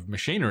made out of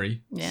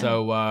machinery. Yeah,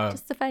 So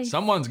just the face.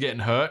 someone's getting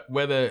hurt.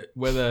 Whether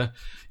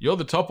you're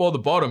the top or the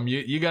bottom,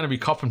 you're going to be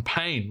copping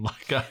pain.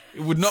 Like,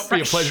 it would not be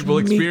a pleasurable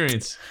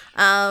experience.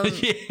 Yeah.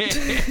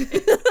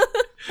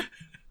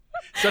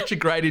 Such a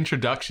great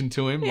introduction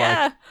to him.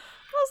 Yeah.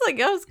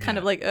 Like, I was kind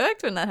of like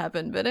irked when that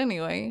happened, but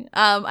anyway.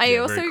 I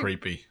also very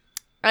creepy.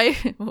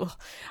 I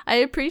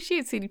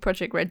appreciate CD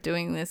Projekt Red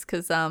doing this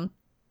because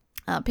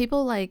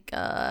people like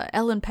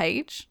Ellen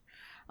Page,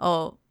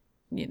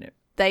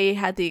 they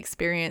had the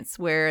experience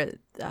where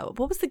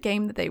what was the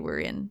game that they were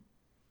in?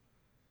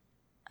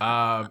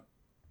 Not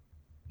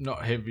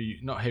heavy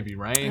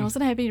rain. It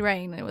wasn't Heavy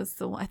Rain. It was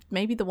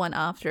maybe the one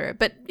after it.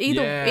 But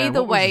either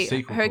what was way, the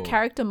sequel her called?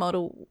 character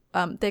model,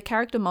 their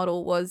character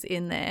model was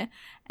in there,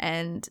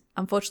 and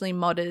unfortunately,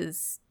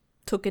 modders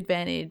took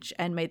advantage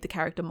and made the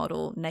character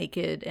model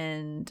naked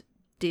and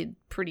did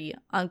pretty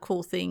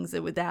uncool things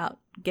without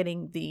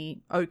getting the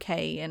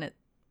okay, and it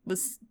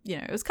was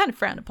it was kind of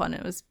frowned upon.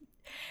 It was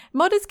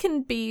modders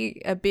can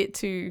be a bit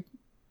too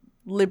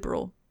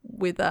liberal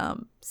with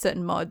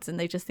certain mods, and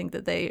they just think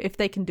that if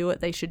they can do it,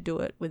 they should do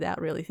it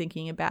without really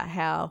thinking about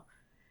how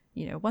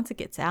once it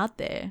gets out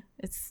there,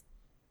 it's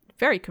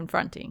very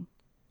confronting.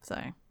 So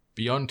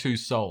Beyond Two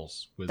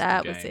Souls was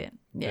that the game was it.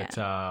 Yeah,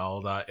 that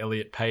old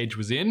Elliot Page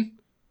was in.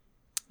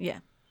 yeah.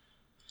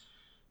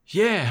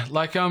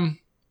 Like I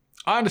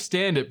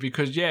understand it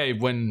because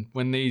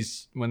when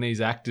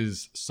these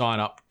actors sign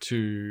up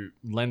to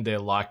lend their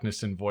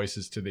likeness and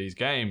voices to these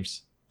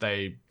games,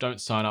 they don't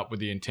sign up with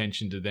the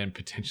intention to then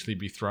potentially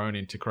be thrown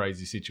into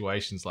crazy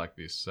situations like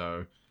this.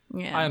 So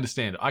Yeah. I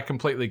understand. I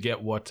completely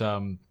get what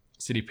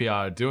CDPR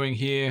are doing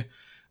here.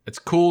 It's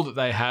cool that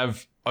they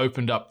have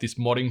opened up this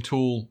modding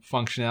tool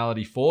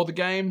functionality for the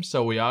game.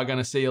 So we are going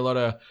to see a lot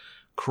of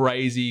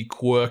crazy,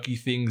 quirky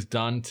things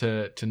done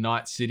to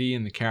Night City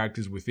and the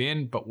characters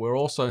within. But we're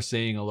also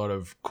seeing a lot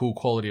of cool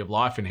quality of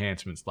life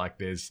enhancements. Like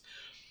there's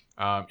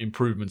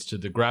improvements to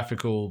the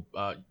graphical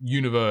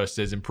universe.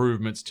 There's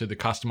improvements to the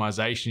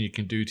customization you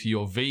can do to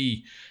your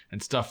V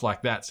and stuff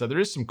like that. So there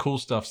is some cool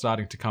stuff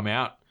starting to come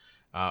out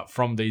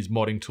from these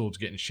modding tools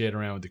getting shared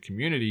around with the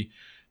community.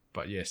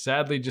 But yeah,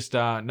 sadly, just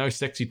no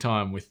sexy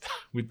time with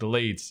the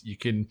leads. You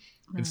can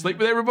sleep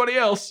with everybody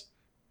else,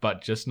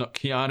 but just not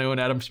Keanu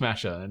and Adam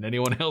Smasher and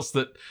anyone else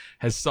that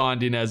has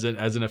signed in as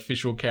an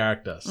official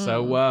character.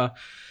 So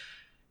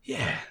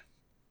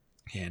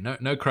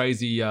no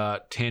crazy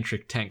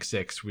tantric tank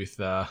sex with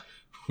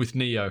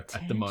Neo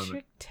at the moment.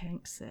 Tantric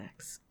tank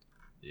sex.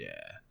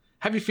 Yeah.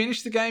 Have you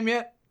finished the game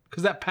yet?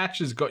 Because that patch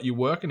has got you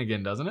working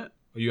again, doesn't it?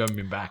 Or you haven't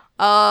been back?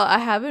 I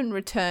haven't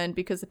returned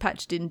because the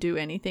patch didn't do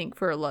anything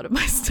for a lot of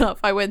my stuff.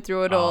 I went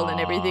through it all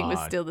and everything was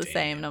still the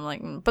same. And I'm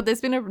like, but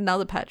there's been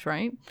another patch,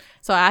 right?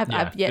 So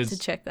I've yet to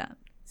check that.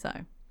 So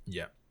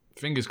yeah,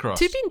 fingers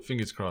crossed.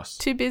 Fingers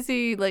crossed. Too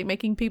busy like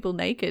making people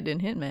naked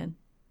in Hitman.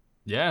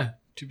 Yeah,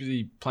 too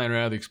busy playing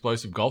around with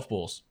explosive golf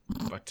balls.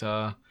 But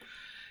the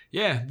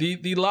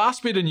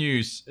last bit of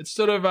news, it's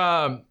sort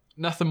of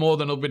nothing more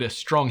than a little bit of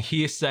strong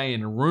hearsay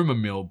and rumor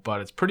mill, but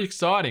it's pretty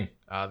exciting.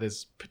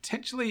 There's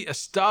potentially a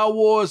Star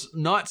Wars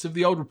Knights of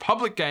the Old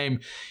Republic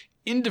game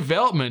in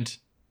development,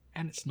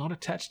 and it's not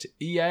attached to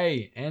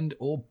EA and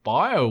or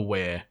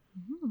BioWare.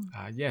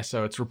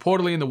 So it's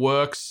reportedly in the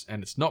works,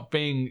 and it's not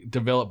being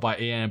developed by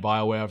EA and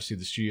BioWare, obviously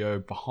the studio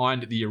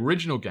behind the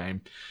original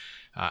game.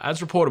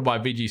 As reported by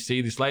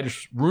VGC, this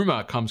latest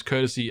rumor comes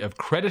courtesy of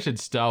credited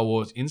Star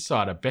Wars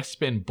insider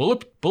Bespin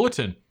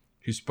Bulletin,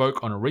 who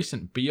spoke on a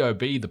recent BOB,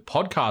 the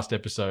podcast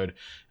episode,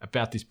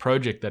 about this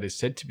project that is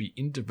said to be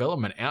in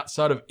development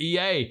outside of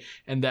EA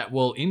and that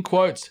will, in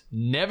quotes,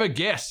 never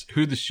guess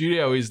who the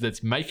studio is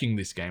that's making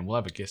this game. We'll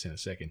have a guess in a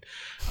second.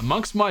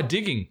 Amongst my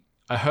digging,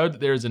 I heard that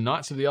there is a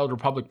Knights of the Old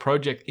Republic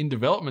project in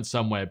development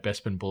somewhere,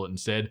 Bespin Bulletin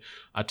said.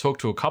 I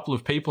talked to a couple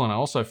of people and I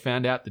also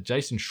found out that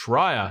Jason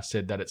Schreier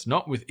said that it's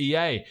not with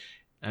EA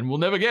and we'll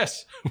never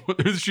guess who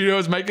the studio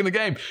is making the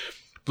game.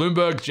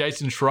 Bloomberg's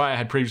Jason Schreier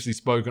had previously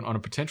spoken on a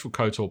potential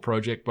KOTOR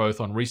project both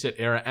on Reset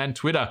Era and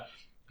Twitter,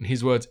 and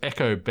his words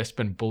echo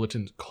Bespin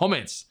Bulletin's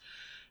comments.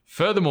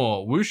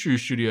 Furthermore, Wushu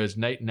Studios'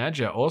 Nate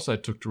Nadja also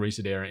took to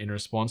Reset Era in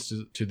response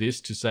to this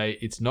to say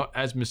it's not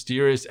as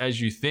mysterious as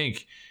you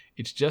think.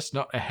 It's just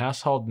not a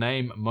household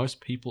name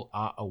most people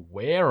are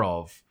aware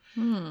of.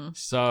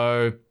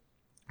 So,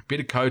 a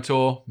bit of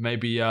KOTOR,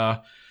 maybe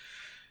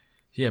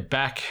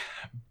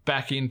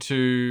back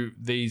into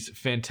these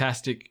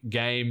fantastic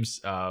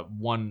games.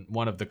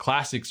 One of the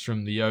classics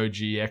from the OG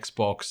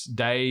Xbox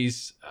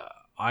days.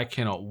 I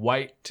cannot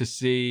wait to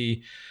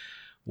see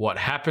what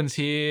happens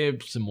here.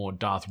 Some more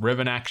Darth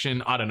Revan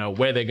action. I don't know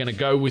where they're going to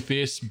go with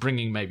this,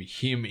 bringing maybe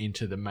him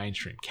into the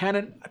mainstream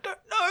canon. I don't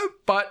know,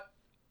 but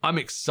I'm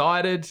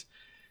excited.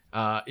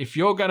 If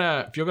you're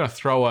gonna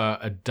throw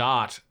a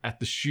dart at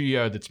the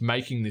studio that's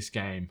making this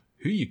game,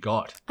 who you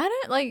got? I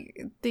don't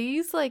like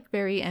these like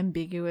very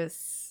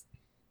ambiguous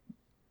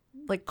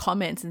like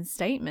comments and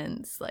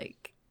statements.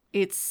 Like,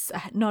 it's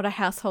not a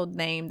household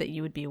name that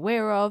you would be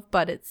aware of,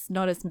 but it's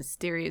not as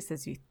mysterious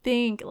as you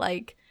think.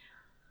 Like,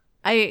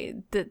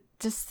 that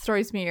just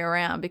throws me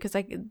around because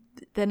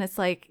then it's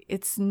like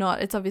it's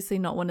obviously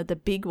not one of the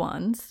big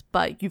ones,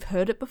 but you've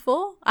heard it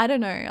before. I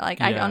don't know.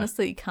 Like, I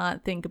honestly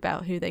can't think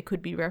about who they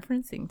could be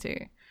referencing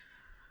to.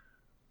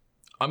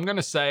 I'm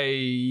gonna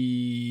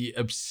say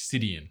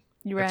Obsidian.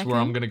 You That's reckon? where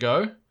I'm gonna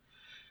go.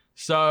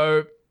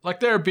 So, like,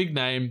 they're a big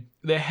name.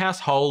 They're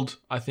household,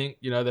 I think.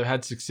 You know, they've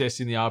had success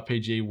in the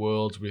RPG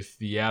worlds with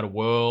the Outer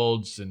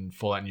Worlds and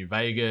Fallout New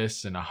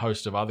Vegas and a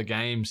host of other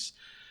games.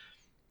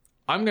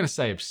 I'm gonna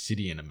say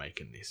Obsidian are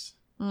making this.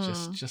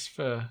 Just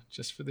for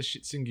the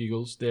shits and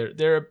giggles.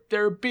 They're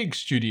a big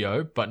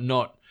studio, but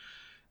not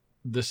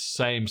the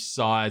same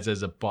size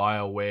as a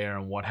BioWare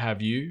and what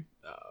have you.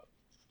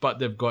 But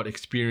they've got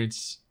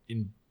experience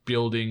in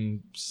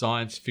building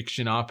science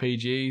fiction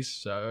RPGs,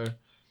 so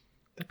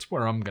that's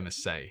where I'm going to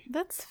say.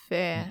 That's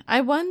fair.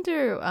 I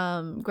wonder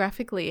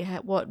graphically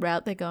what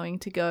route they're going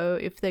to go,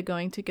 if they're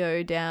going to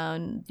go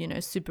down,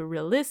 super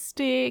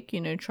realistic,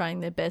 trying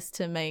their best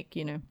to make,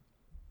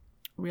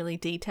 really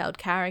detailed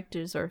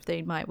characters, or if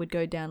they would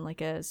go down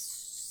like a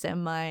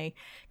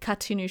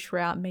semi-cartoonish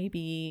route,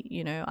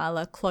 maybe, a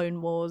la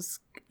Clone Wars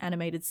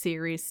animated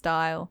series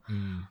style.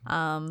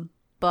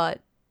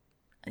 But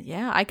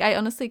yeah, I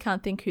honestly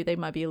can't think who they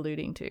might be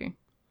alluding to,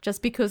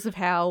 just because of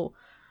how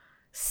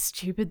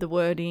stupid the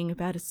wording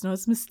about it's not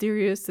as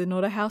mysterious, they're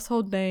not a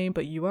household name,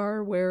 but you are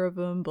aware of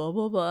them, blah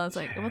blah blah. It's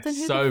like, well, then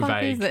who so the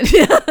fuck vague. is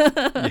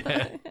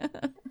it? Yeah.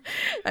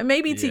 And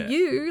maybe to Yeah.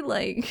 you,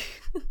 like.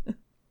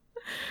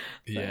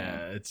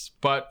 Yeah, it's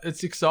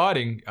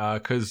exciting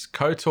because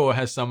KOTOR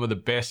has some of the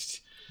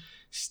best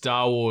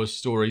Star Wars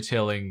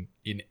storytelling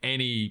in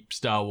any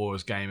Star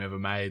Wars game ever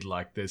made.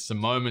 Like, there's some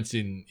moments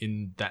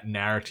in that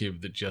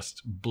narrative that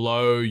just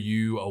blow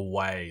you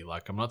away.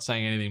 Like, I'm not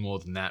saying anything more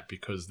than that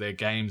because they're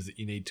games that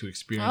you need to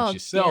experience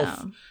yourself.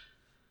 Yeah.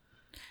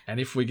 And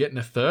if we're getting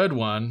a third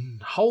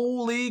one,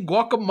 holy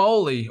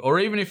guacamole. Or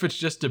even if it's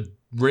just a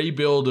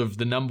rebuild of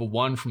the number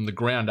one from the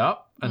ground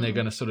up and they're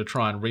going to sort of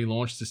try and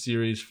relaunch the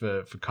series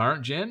for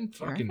current gen,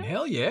 fucking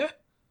hell yeah.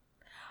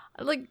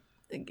 Like,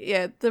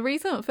 yeah, the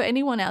reason for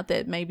anyone out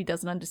there that maybe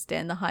doesn't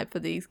understand the hype for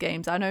these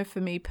games, I know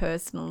for me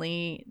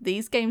personally,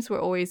 these games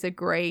were always a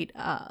great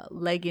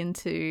leg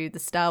into the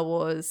Star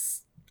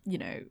Wars,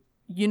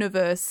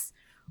 universe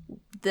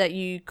that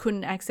you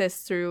couldn't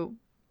access through,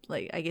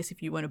 like, I guess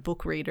if you weren't a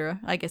book reader,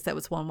 I guess that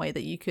was one way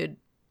that you could,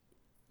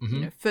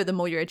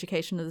 furthermore your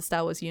education of the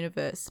Star Wars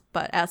universe.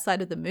 But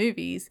outside of the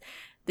movies,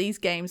 these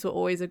games were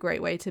always a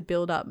great way to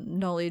build up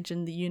knowledge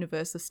in the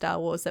universe of Star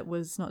Wars that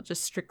was not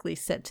just strictly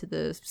set to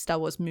the Star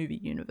Wars movie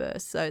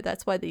universe. So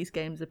that's why these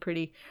games are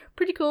pretty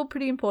cool,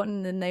 pretty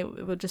important, and they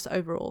were just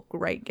overall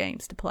great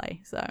games to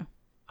play. So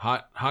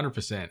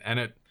 100%. And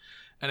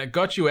it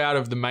got you out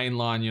of the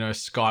mainline,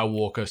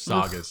 Skywalker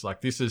sagas.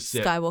 Like, this is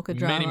set Skywalker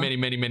drama.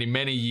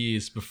 many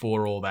years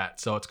before all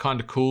that. So it's kind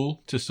of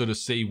cool to sort of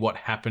see what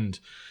happened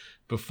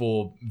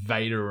before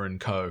Vader and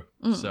co.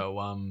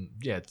 So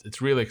yeah, it's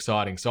really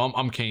exciting. So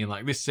I'm keen.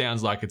 Like, this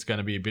sounds like it's going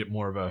to be a bit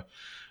more of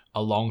a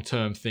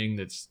long-term thing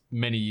that's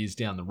many years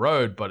down the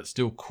road, but it's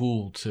still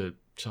cool to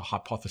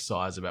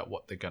hypothesize about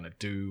what they're going to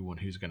do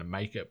and who's going to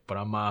make it. But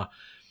I'm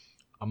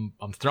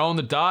throwing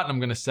the dart, and I'm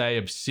going to say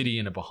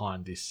Obsidian are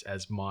behind this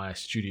as my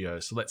studio.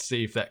 So let's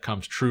see if that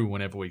comes true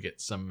whenever we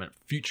get some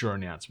future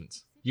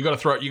announcements. You got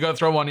to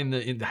throw one in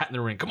the hat in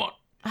the ring. Come on.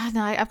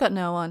 No, I've got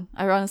no one.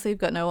 I honestly have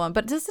got no one.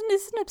 But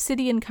isn't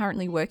Obsidian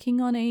currently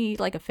working on a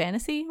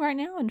fantasy right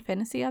now, and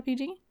fantasy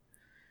RPG?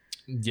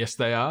 Yes,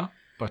 they are,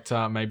 but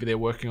maybe they're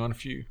working on a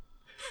few.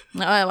 Oh,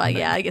 well,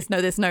 yeah, I guess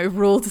there's no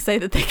rule to say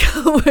that they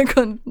can't work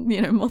on,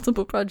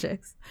 multiple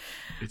projects.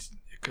 It's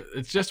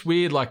just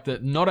weird, like,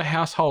 that not a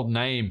household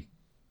name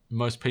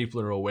most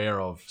people are aware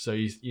of. So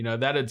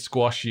that'd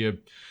squash your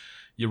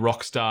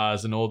rock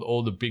stars and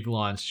all the big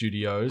line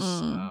studios.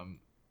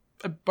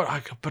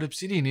 But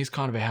Obsidian is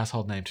kind of a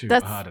household name too.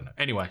 I don't know.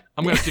 Anyway,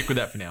 I'm going to stick with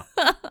that for now.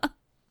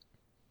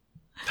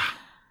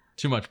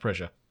 Too much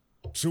pressure.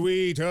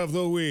 Tweet of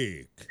the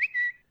week.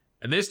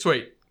 And this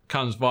tweet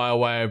comes via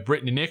way of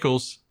Brittany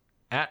Nichols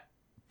at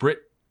Brit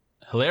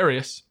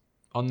Hilarious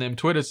on them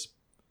Twitters.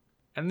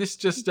 And this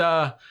just,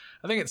 I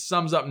think it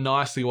sums up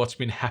nicely what's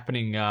been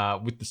happening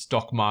with the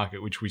stock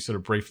market, which we sort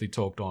of briefly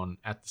talked on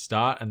at the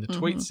start. And the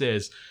tweet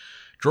says,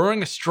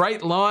 drawing a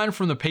straight line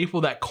from the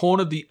people that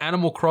cornered the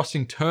Animal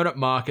Crossing turnip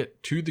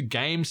market to the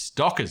game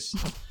stockers.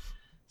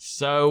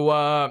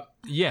 So,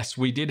 yes,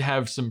 we did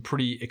have some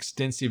pretty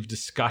extensive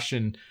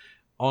discussion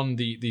on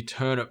the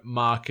turnip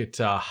market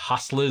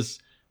hustlers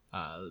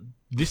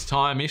this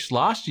time-ish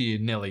last year,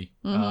 Nelly,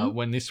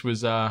 when this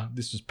was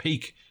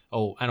peak.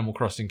 Oh, Animal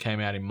Crossing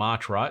came out in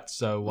March, right?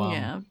 So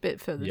yeah, a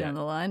bit further down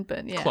the line,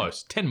 but yeah.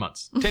 Close, 10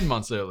 months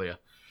earlier.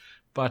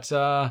 But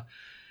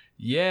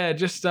yeah,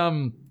 just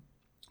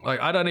like,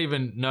 I don't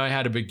even know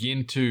how to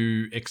begin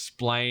to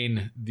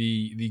explain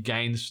the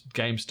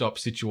GameStop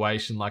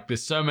situation. Like,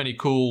 there's so many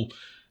cool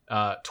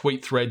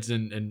tweet threads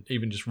and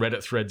even just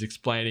Reddit threads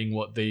explaining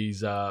what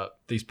these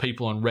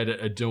people on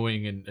Reddit are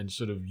doing and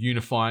sort of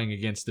unifying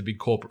against the big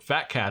corporate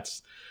fat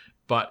cats.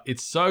 But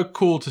it's so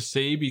cool to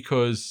see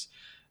because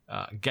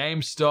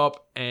GameStop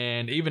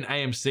and even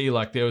AMC,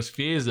 like there was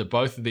fears that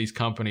both of these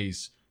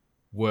companies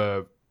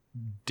were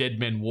dead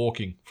men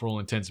walking for all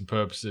intents and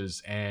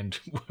purposes and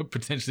were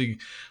potentially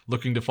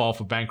looking to file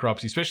for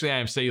bankruptcy, especially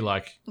AMC.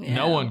 Like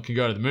no one can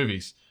go to the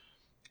movies.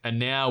 And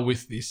now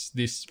with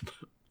this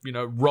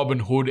Robin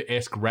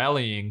Hood-esque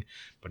rallying,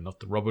 but not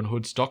the Robin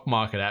Hood stock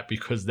market app,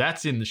 because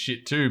that's in the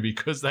shit too,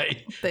 because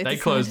they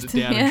closed it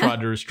down and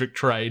tried to restrict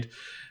trade.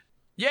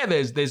 Yeah,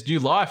 there's new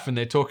life, and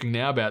they're talking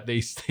now about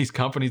these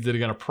companies that are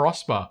going to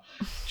prosper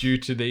due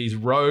to these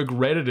rogue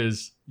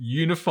Redditors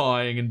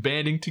unifying and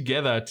banding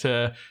together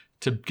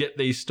to get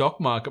these stock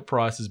market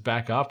prices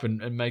back up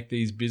and make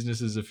these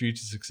businesses a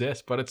future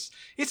success. But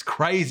it's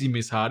crazy,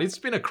 Miss Hart. It's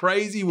been a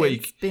crazy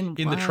week in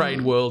the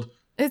trade world.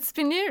 It's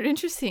been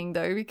interesting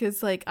though,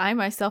 because like I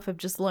myself have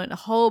just learned a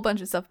whole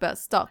bunch of stuff about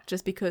stock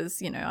just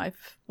because,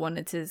 I've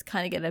wanted to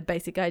kind of get a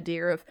basic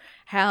idea of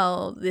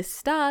how this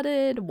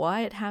started,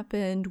 why it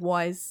happened,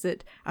 why is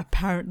it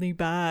apparently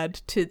bad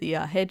to the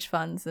hedge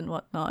funds and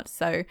whatnot.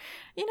 So,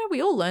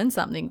 we all learn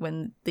something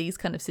when these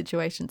kind of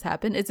situations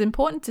happen. It's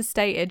important to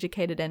stay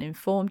educated and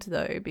informed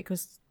though,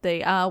 because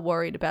they are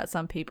worried about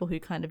some people who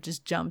kind of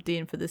just jumped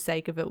in for the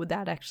sake of it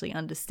without actually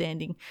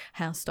understanding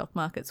how stock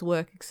markets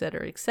work, et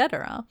cetera, et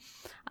cetera.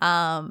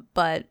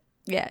 But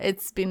yeah,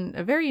 it's been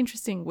a very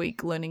interesting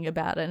week learning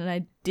about it. And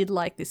I did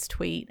like this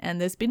tweet. And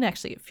there's been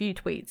actually a few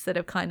tweets that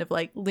have kind of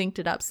like linked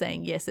it up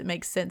saying, yes, it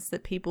makes sense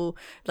that people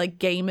like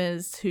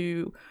gamers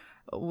who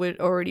were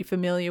already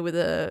familiar with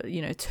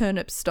a,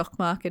 turnip stock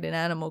market in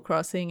Animal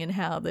Crossing and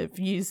how they've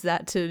used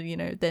that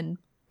to, then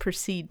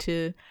proceed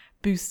to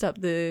boost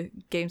up the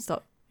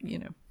GameStop,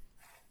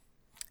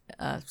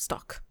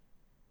 stock.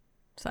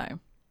 So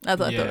I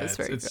thought it was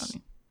very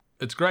funny.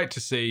 It's great to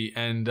see.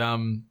 And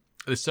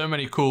there's so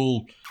many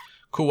cool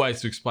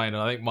ways to explain it.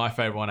 I think my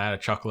favorite one I had a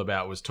chuckle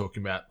about was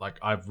talking about, like,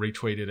 I've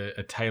retweeted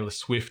a Taylor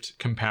Swift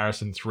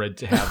comparison thread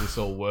to how this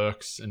all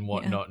works and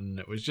whatnot. And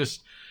it was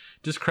just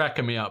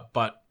cracking me up.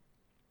 But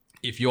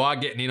if you are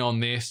getting in on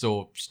this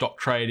or stock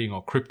trading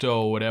or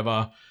crypto or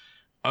whatever,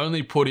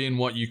 only put in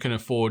what you can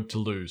afford to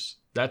lose.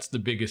 That's the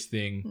biggest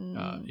thing.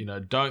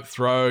 Don't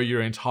throw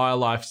your entire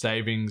life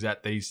savings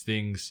at these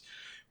things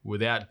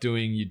without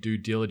doing your due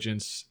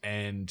diligence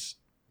and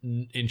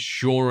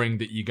ensuring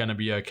that you're going to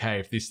be okay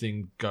if this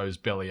thing goes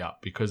belly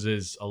up, because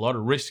there's a lot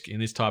of risk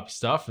in this type of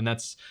stuff. And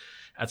that's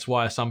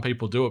why some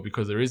people do it,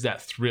 because there is that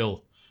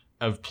thrill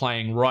of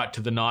playing right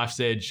to the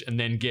knife's edge and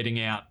then getting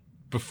out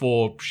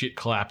before shit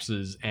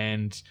collapses.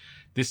 And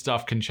this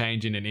stuff can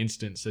change in an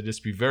instant. So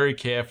just be very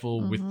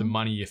careful with the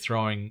money you're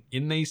throwing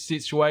in these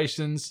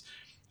situations,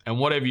 and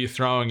whatever you're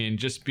throwing in,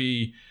 just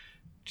be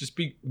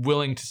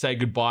willing to say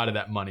goodbye to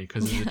that money,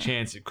 because there's a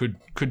chance it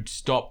could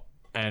stop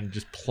and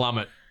just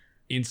plummet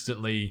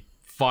instantly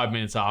 5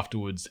 minutes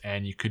afterwards,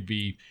 and you could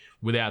be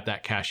without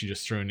that cash you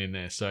just threw in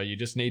there. So you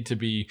just need to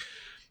be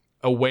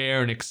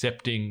aware and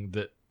accepting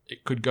that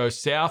it could go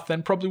south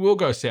and probably will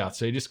go south.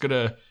 So you just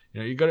gotta,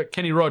 you got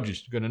Kenny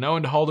Rogers. You got to know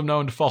when to hold him, know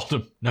when to fold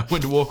him, know when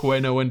to walk away,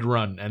 know when to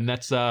run, and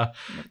that's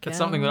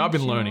something that I've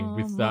been learning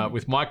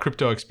with my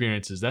crypto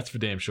experiences. That's for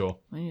damn sure.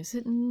 When you're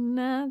sitting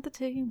at the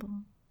table.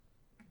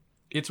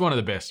 It's one of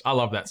the best. I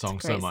love that song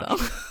so much.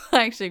 Song.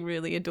 I actually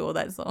really adore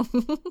that song.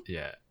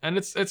 Yeah, and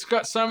it's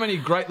got so many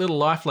great little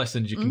life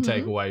lessons you can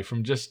take away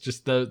from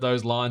just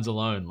those lines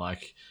alone.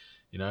 Like,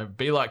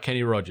 be like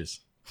Kenny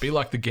Rogers, be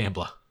like the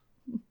gambler.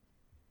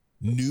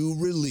 New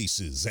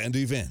releases and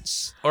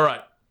events. All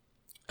right,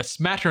 a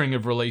smattering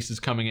of releases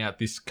coming out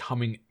this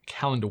coming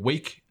calendar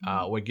week.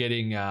 We're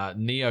getting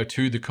Neo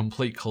 2 The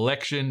Complete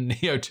Collection,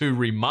 Neo 2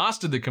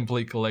 Remastered The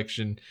Complete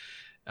Collection.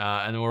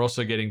 And then we're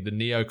also getting the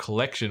Neo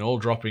Collection, all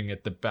dropping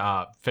at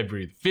the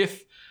February the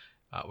 5th.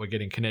 We're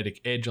getting Kinetic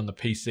Edge on the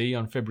PC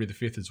on February the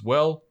 5th as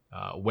well.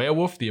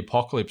 Werewolf, The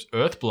Apocalypse,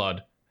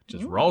 Earthblood,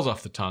 just rolls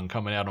off the tongue,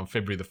 coming out on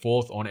February the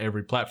 4th on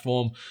every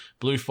platform.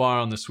 Blue Fire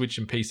on the Switch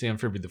and PC on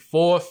February the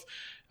 4th.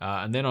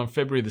 And then on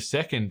February the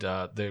 2nd,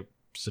 the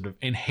sort of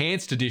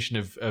enhanced edition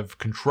of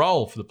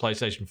Control for the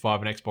PlayStation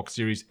 5 and Xbox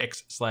Series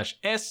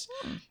X/S.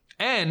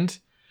 And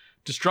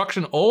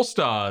Destruction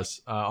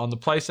All-Stars on the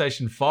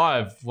PlayStation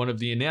 5, one of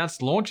the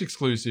announced launch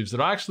exclusives that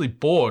I actually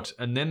bought,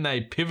 and then they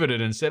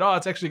pivoted and said,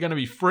 it's actually going to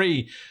be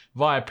free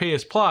via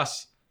PS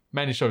Plus.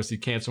 Managed to obviously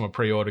cancel my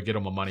pre-order, get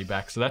all my money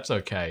back, so that's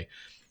okay.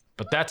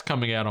 But that's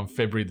coming out on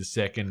February the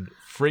 2nd.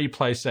 Free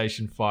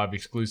PlayStation 5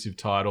 exclusive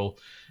title.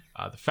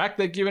 The fact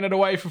they're giving it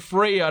away for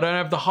free, I don't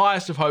have the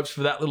highest of hopes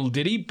for that little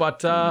ditty,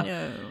 but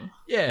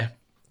yeah.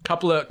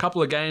 Couple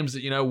of games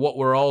that, what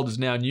were old is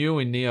now new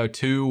in Neo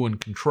 2 and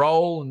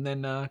Control, and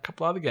then a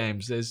couple other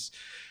games. There's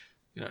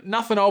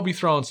nothing I'll be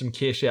throwing some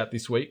cash out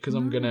this week, because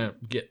I'm going to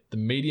get the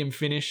Medium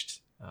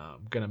finished.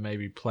 I'm going to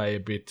maybe play a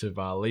bit of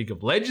League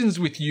of Legends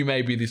with you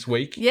maybe this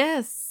week.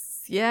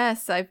 Yes.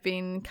 I've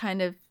been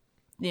kind of,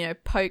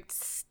 poked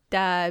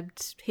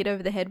dabbed, hit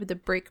over the head with a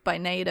brick by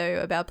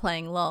NATO about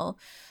playing LOL.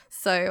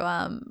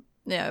 So,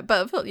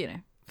 but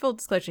full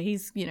disclosure,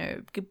 he's,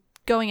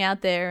 going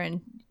out there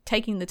and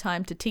taking the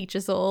time to teach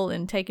us all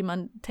and take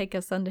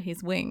us under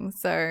his wing.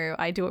 So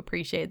I do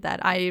appreciate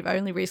that. I've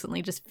only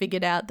recently just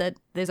figured out that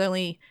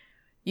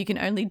you can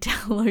only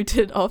download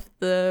it off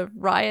the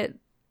Riot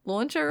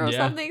launcher or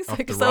something. So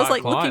because I was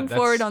like looking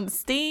for it on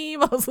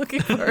Steam, I was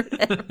looking for it.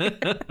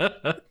 Like,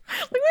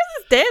 where's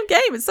this damn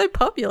game? It's so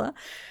popular.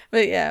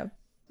 But yeah.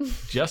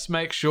 Just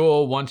make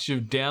sure once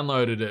you've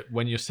downloaded it,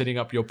 when you're setting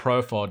up your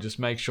profile, just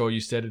make sure you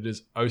set it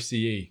as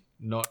OCE,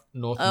 not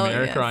North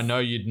America. Yes. I know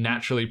you'd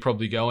naturally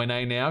probably go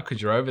NA now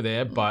because you're over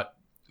there, but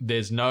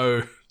there's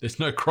no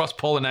cross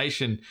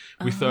pollination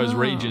with those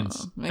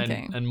regions,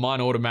 okay. and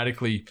mine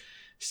automatically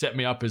set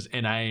me up as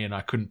NA, and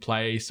I couldn't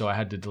play, so I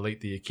had to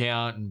delete the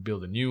account and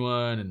build a new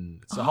one,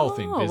 and it's the whole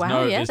thing. There's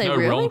no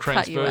really realm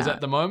cut you transfers out.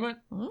 at the moment.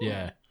 Ooh.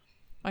 Yeah,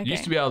 Okay. you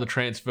used to be able to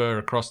transfer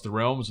across the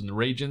realms and the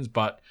regions,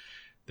 but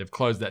they've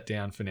closed that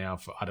down for now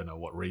for I don't know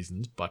what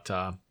reasons, but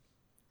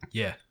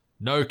yeah,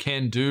 no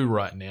can do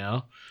right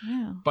now.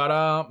 Yeah.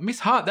 But Miss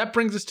Hart, that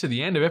brings us to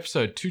the end of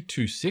episode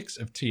 226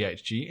 of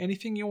THG.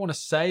 Anything you want to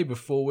say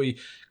before we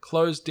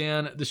close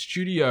down the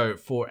studio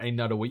for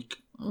another week?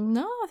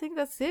 No, I think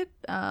that's it.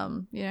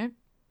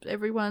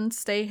 Everyone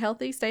stay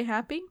healthy, stay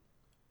happy.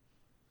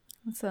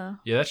 That's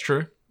Yeah, that's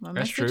true. my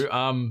That's message.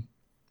 true.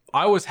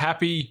 I was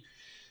healthy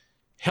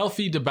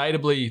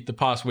debatably the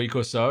past week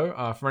or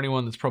so. For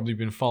anyone that's probably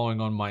been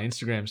following on my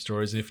Instagram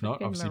stories, if not,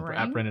 Freaking obviously meringue.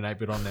 at Brendan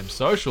 8-bit on them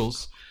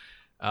socials.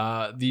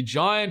 The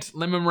giant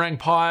lemon meringue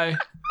pie,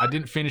 I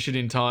didn't finish it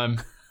in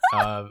time.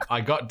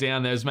 I got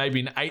down, there's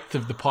maybe an eighth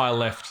of the pie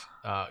left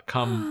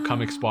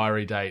come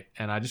expiry date,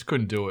 and I just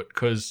couldn't do it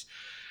because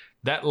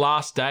that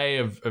last day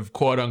of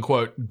quote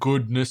unquote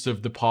goodness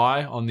of the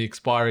pie on the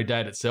expiry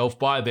date itself,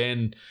 by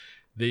then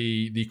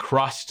the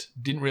crust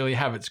didn't really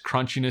have its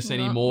crunchiness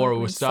anymore. It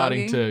was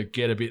starting to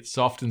get a bit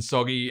soft and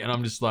soggy, and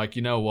I'm just like,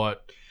 you know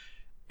what?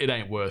 It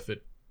ain't worth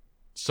it.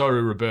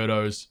 Sorry,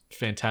 Roberto's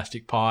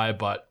fantastic pie,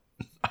 but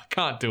I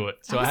can't do it.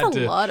 So I had That's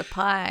to. a lot of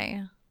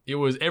pie. It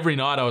was every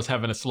night I was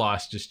having a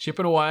slice, just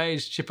chipping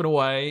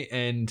away,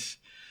 and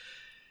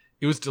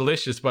it was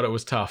delicious, but it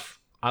was tough.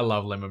 I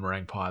love lemon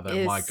meringue pie,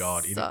 though. My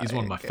God, it is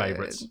one of my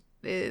favorites.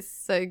 It is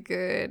so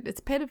good. It's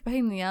a bit of a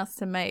pain in the ass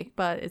to make,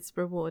 but it's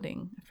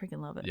rewarding. I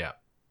freaking love it. Yeah.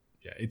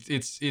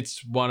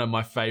 It's one of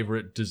my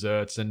favorite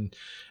desserts, and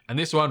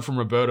this one from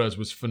Roberto's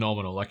was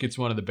phenomenal. Like, it's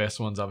one of the best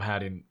ones I've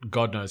had in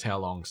God knows how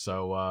long.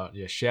 So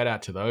yeah, shout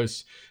out to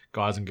those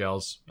guys and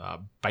girls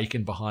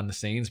baking behind the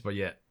scenes. But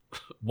yeah,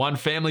 one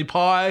family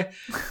pie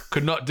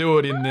could not do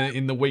it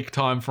in the week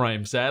time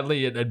frame.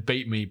 Sadly, it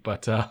beat me,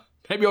 but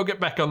maybe I'll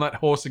get back on that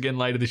horse again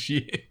later this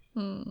year.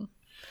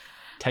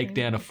 Take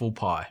down a full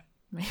pie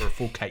or a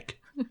full cake.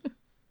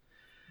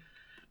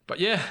 But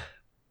yeah,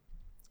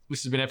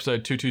 this has been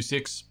episode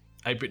 226.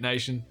 8-Bit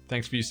Nation,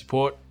 thanks for your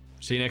support.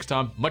 See you next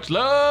time. Much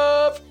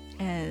love!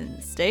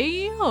 And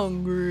stay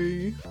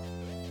hungry.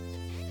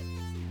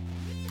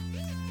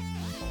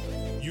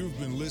 You've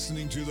been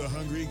listening to The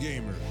Hungry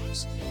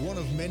Gamers, one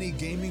of many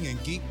gaming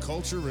and geek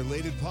culture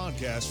related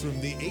podcasts from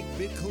the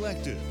 8-Bit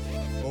Collective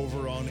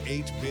over on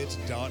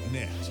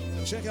 8bit.net.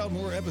 Check out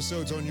more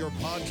episodes on your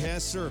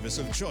podcast service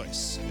of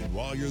choice. And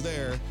while you're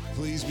there,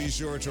 please be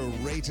sure to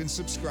rate and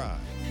subscribe.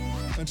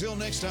 Until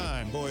next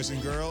time, boys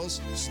and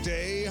girls,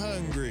 stay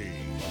hungry.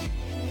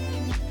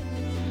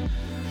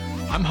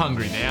 I'm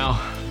hungry now,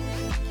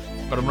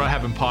 but I'm not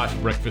having pie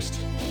for breakfast.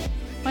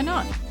 Why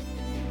not?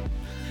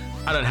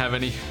 I don't have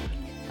any.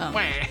 Oh.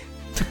 Wah.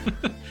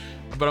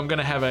 But I'm going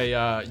to have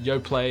a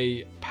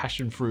Yoplait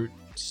passion fruit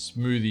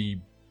smoothie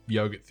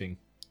yogurt thing.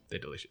 They're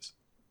delicious.